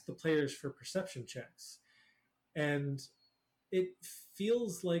ask the players for perception checks. And it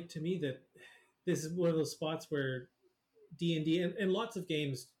feels like to me that this is one of those spots where D&D and lots of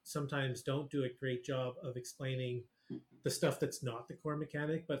games sometimes don't do a great job of explaining the stuff that's not the core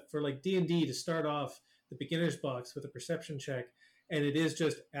mechanic. But for like D&D to start off the beginner's box with a perception check, and it is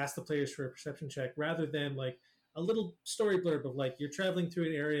just ask the players for a perception check rather than like a little story blurb of like you're traveling through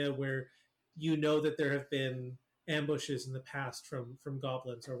an area where you know that there have been ambushes in the past from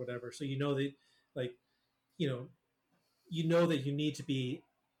goblins or whatever. So you know that like you know that you need to be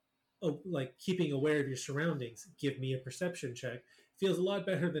like keeping aware of your surroundings. Give me a perception check. Feels a lot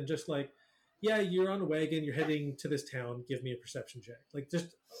better than just like, yeah, you're on a wagon, you're heading to this town, give me a perception check. Like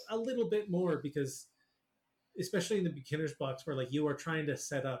just a little bit more, because especially in the beginner's box where like you are trying to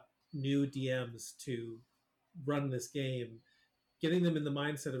set up new DMs to run this game, getting them in the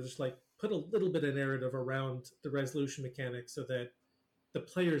mindset of just like put a little bit of narrative around the resolution mechanics so that the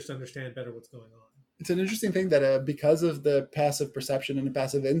players understand better what's going on. It's an interesting thing that because of the passive perception and the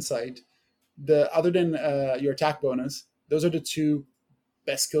passive insight, other than your attack bonus, those are the two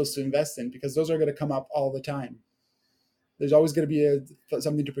best skills to invest in, because those are going to come up all the time. There's always going to be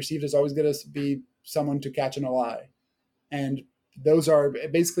something to perceive. There's always going to be someone to catch in a lie. And those are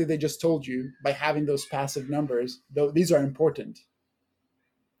basically, they just told you by having those passive numbers, these are important.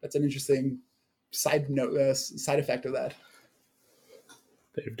 That's an interesting side effect of that.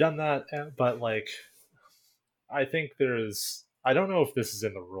 They've done that, but like, I think I don't know if this is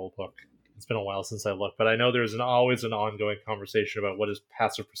in the rule book. It's been a while since I looked, but I know there's always an ongoing conversation about what does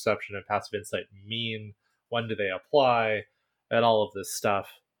passive perception and passive insight mean, when do they apply, and all of this stuff.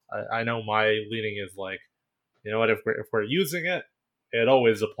 I know my leaning is like, you know what, if we're using it, it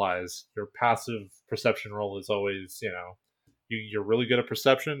always applies. Your passive perception roll is always, you're really good at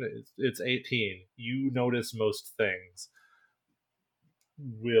perception. It's 18. You notice most things.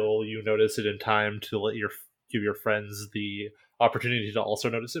 Will you notice it in time to give your friends the opportunity to also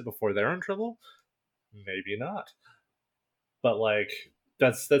notice it before they're in trouble? Maybe not. But like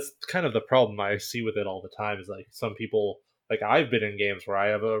that's kind of the problem I see with it all the time, is like some people, like I've been in games where I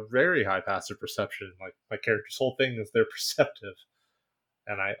have a very high passive perception, like my character's whole thing is they're perceptive,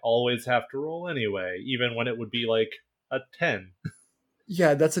 and I always have to roll anyway, even when it would be like a 10.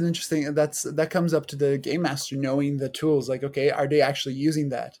 Yeah, that's an interesting. That comes up to the game master knowing the tools. Like, okay, are they actually using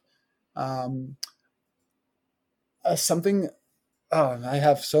that? Something. Oh, I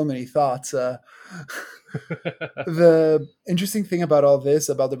have so many thoughts. The interesting thing about all this,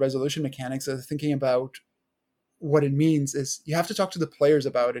 about the resolution mechanics, of thinking about what it means, is you have to talk to the players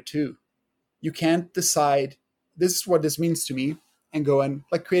about it too. You can't decide this is what this means to me and go and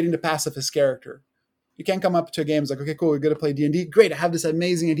like creating the pacifist character. You can't come up to a game like, okay, cool, we're going to play D&D. Great, I have this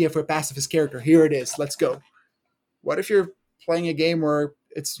amazing idea for a pacifist character. Here it is. Let's go. What if you're playing a game where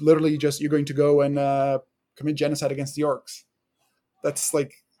it's literally just you're going to go and commit genocide against the orcs? That's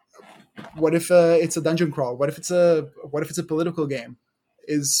like, what if it's a dungeon crawl? What if it's a political game?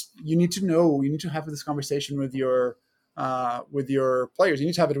 You need to have this conversation with your players. You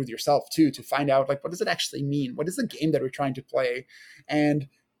need to have it with yourself too, to find out like, what does it actually mean? What is the game that we're trying to play? And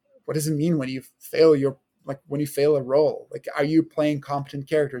what does it mean when you fail a role? Like, are you playing competent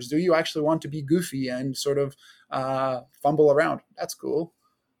characters? Do you actually want to be goofy and sort of fumble around? That's cool.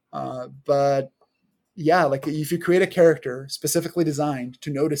 But yeah, like if you create a character specifically designed to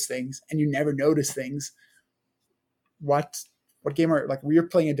notice things and you never notice things, what game are, like, we're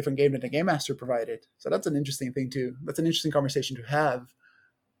playing a different game than the game master provided. So that's an interesting thing too. That's an interesting conversation to have.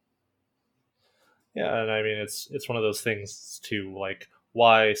 Yeah, and I mean, it's one of those things too, like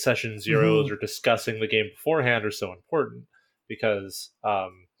why session zeros or discussing the game beforehand are so important, because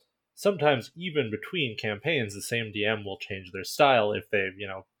sometimes even between campaigns, the same DM will change their style if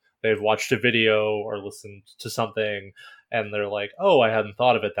they've watched a video or listened to something and they're like, oh, I hadn't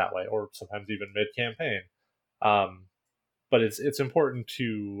thought of it that way, or sometimes even mid-campaign. But it's important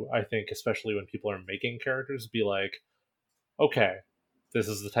to, I think, especially when people are making characters, be like, okay, this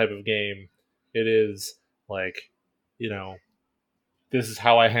is the type of game it is, like, this is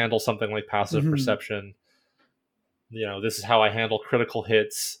how I handle something like passive perception. This is how I handle critical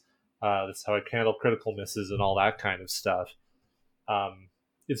hits. This is how I handle critical misses and all that kind of stuff.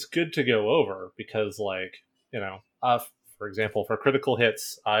 It's good to go over because, like, for example, for critical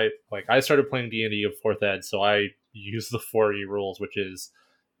hits, I started playing D&D of 4th ed, so I use the 4E rules, which is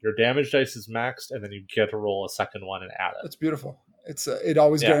your damage dice is maxed, and then you get to roll a second one and add it. That's beautiful. It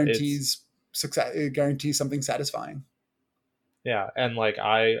always guarantees success. It guarantees something satisfying. Yeah, and like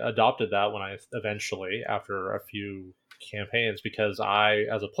I adopted that when I eventually, after a few campaigns, because I,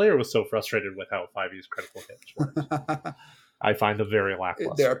 as a player, was so frustrated with how 5E's critical hits worked. I find them very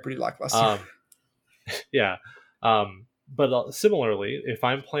lackluster. They are pretty lackluster. Yeah. But similarly, if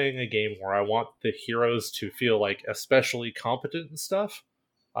I'm playing a game where I want the heroes to feel like especially competent and stuff,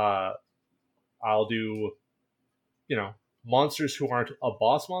 I'll do, monsters who aren't a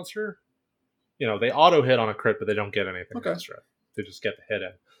boss monster. They auto hit on a crit, but they don't get anything extra. They just get the hit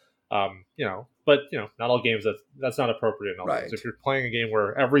in. But not all games that's not appropriate in all games. If you're playing a game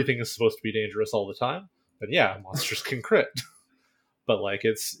where everything is supposed to be dangerous all the time, then yeah, monsters can crit. But like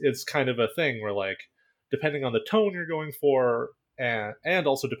it's kind of a thing where like depending on the tone you're going for and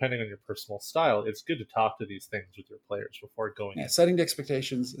also depending on your personal style, it's good to talk to these things with your players before going in. Setting the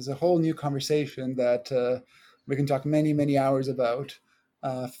expectations is a whole new conversation that we can talk many hours about.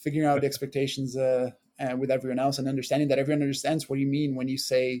 Figuring out the expectations and with everyone else and understanding that everyone understands what you mean when you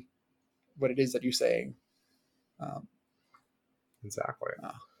say what it is that you're saying. Exactly.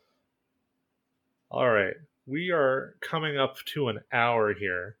 All right. We are coming up to an hour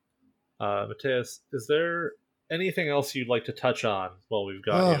here. Matthias, is there anything else you'd like to touch on while we've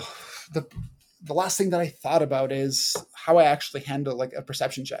got you? The last thing that I thought about is how I actually handle like a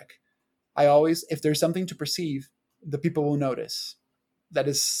perception check. I always, if there's something to perceive, the people will notice. That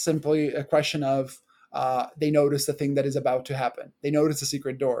is simply a question of they notice the thing that is about to happen. They notice the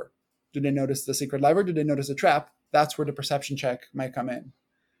secret door. Do they notice the secret lever? Do they notice the trap? That's where the perception check might come in.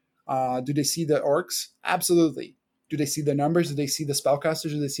 Do they see the orcs? Absolutely. Do they see the numbers? Do they see the spellcasters?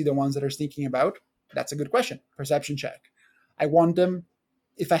 Do they see the ones that are sneaking about? That's a good question. Perception check. I want them,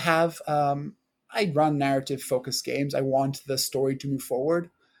 if I have, I run narrative-focused games. I want the story to move forward.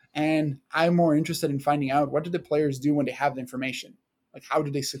 And I'm more interested in finding out what do the players do when they have the information? Like, how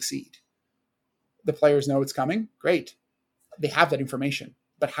do they succeed? The players know it's coming. Great. They have that information.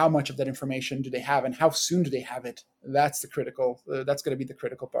 But how much of that information do they have and how soon do they have it? That's the critical, that's going to be the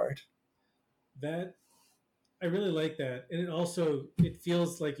critical part. I really like that. And it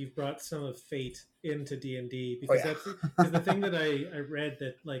feels like you've brought some of Fate into D&D because that's the thing that I read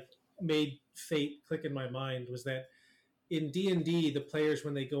that like made Fate click in my mind was that in D&D, the players,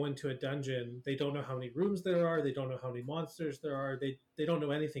 when they go into a dungeon, they don't know how many rooms there are. They don't know how many monsters there are. They don't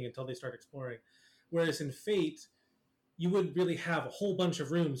know anything until they start exploring. Whereas in Fate, you wouldn't really have a whole bunch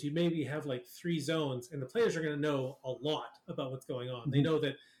of rooms. You maybe have like 3 zones, and the players are going to know a lot about what's going on. Mm-hmm. They know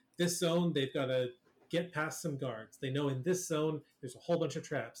that this zone, they've got to get past some guards. They know in this zone, there's a whole bunch of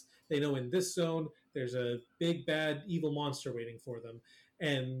traps. They know in this zone, there's a big, bad, evil monster waiting for them.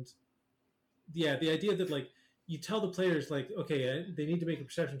 And yeah, the idea that like, you tell the players like, okay, they need to make a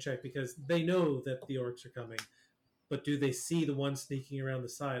perception check because they know that the orcs are coming, but do they see the ones sneaking around the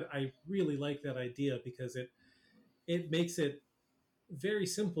side? I really like that idea because it makes it very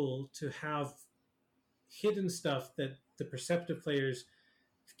simple to have hidden stuff that the perceptive players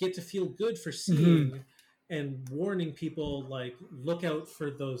get to feel good for seeing and warning people like, look out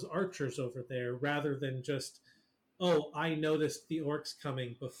for those archers over there rather than just, oh, I noticed the orcs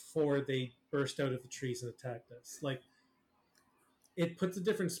coming before they burst out of the trees and attacked us. Like, it puts a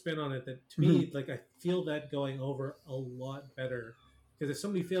different spin on it that, to me, like, I feel that going over a lot better. Because if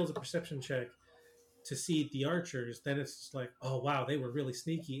somebody fails a perception check to see the archers, then it's just like, oh, wow, they were really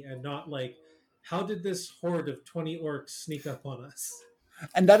sneaky, and not like, how did this horde of 20 orcs sneak up on us?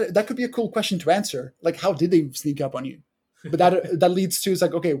 And that could be a cool question to answer. Like, how did they sneak up on you? But that leads to, it's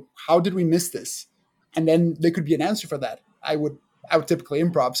like, okay, how did we miss this? And then there could be an answer for that. I would typically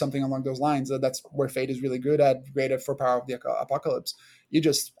improv something along those lines. That's where Fate is really great at for Power of the Apocalypse. You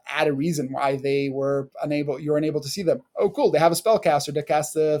just add a reason why you were unable to see them. Oh, cool. They have a spellcaster that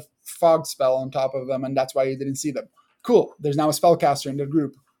casts a fog spell on top of them, and that's why you didn't see them. Cool. There's now a spellcaster in the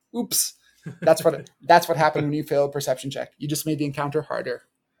group. Oops. That's what happened when you fail a perception check. You just made the encounter harder.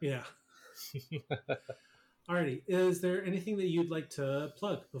 Yeah. Alrighty. Is there anything that you'd like to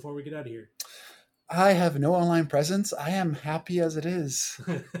plug before we get out of here? I have no online presence. I am happy as it is.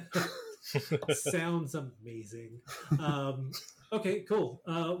 Sounds amazing. Okay, cool.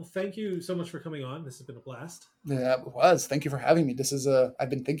 Thank you so much for coming on. This has been a blast. Yeah, it was. Thank you for having me. This is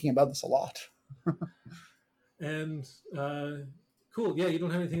I've been thinking about this a lot. And cool. Yeah, you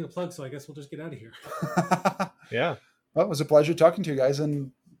don't have anything to plug, so I guess we'll just get out of here. Yeah. Well, it was a pleasure talking to you guys,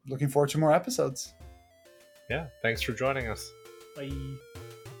 and looking forward to more episodes. Yeah. Thanks for joining us. Bye.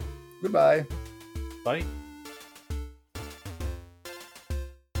 Goodbye. Bye.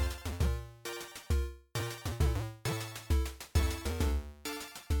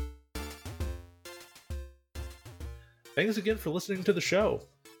 Thanks again for listening to the show.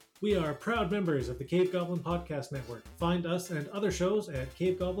 We are proud members of the Cave Goblin Podcast Network. Find us and other shows at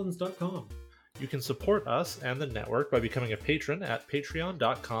cavegoblins.com. You can support us and the network by becoming a patron at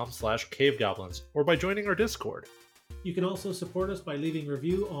patreon.com/cavegoblins or by joining our Discord. You can also support us by leaving a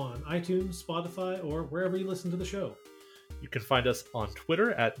review on iTunes, Spotify, or wherever you listen to the show. You can find us on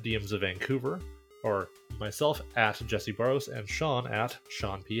Twitter at DMs of Vancouver, or myself at Jesse Burrows and Sean at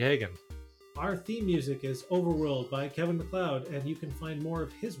Sean P. Hagen. Our theme music is Overworld by Kevin MacLeod, and you can find more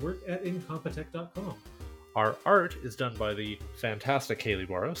of his work at Incompetech.com. Our art is done by the fantastic Haley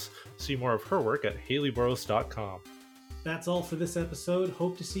Burrows. See more of her work at HaleyBurrows.com. That's all for this episode.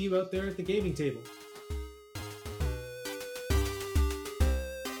 Hope to see you out there at the gaming table.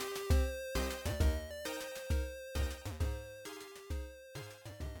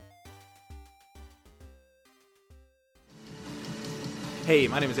 Hey,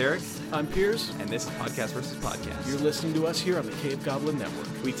 my name is Eric, I'm Piers. and this is Podcast versus Podcast. You're listening to us here on the Cave Goblin Network.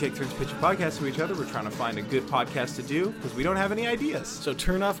 We take turns pitching podcasts to each other. We're trying to find a good podcast to do because we don't have any ideas. So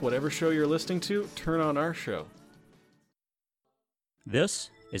turn off whatever show you're listening to, turn on our show. This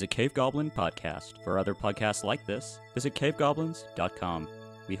is a Cave Goblin podcast. For other podcasts like this, visit cavegoblins.com.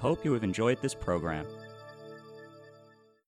 We hope you have enjoyed this program.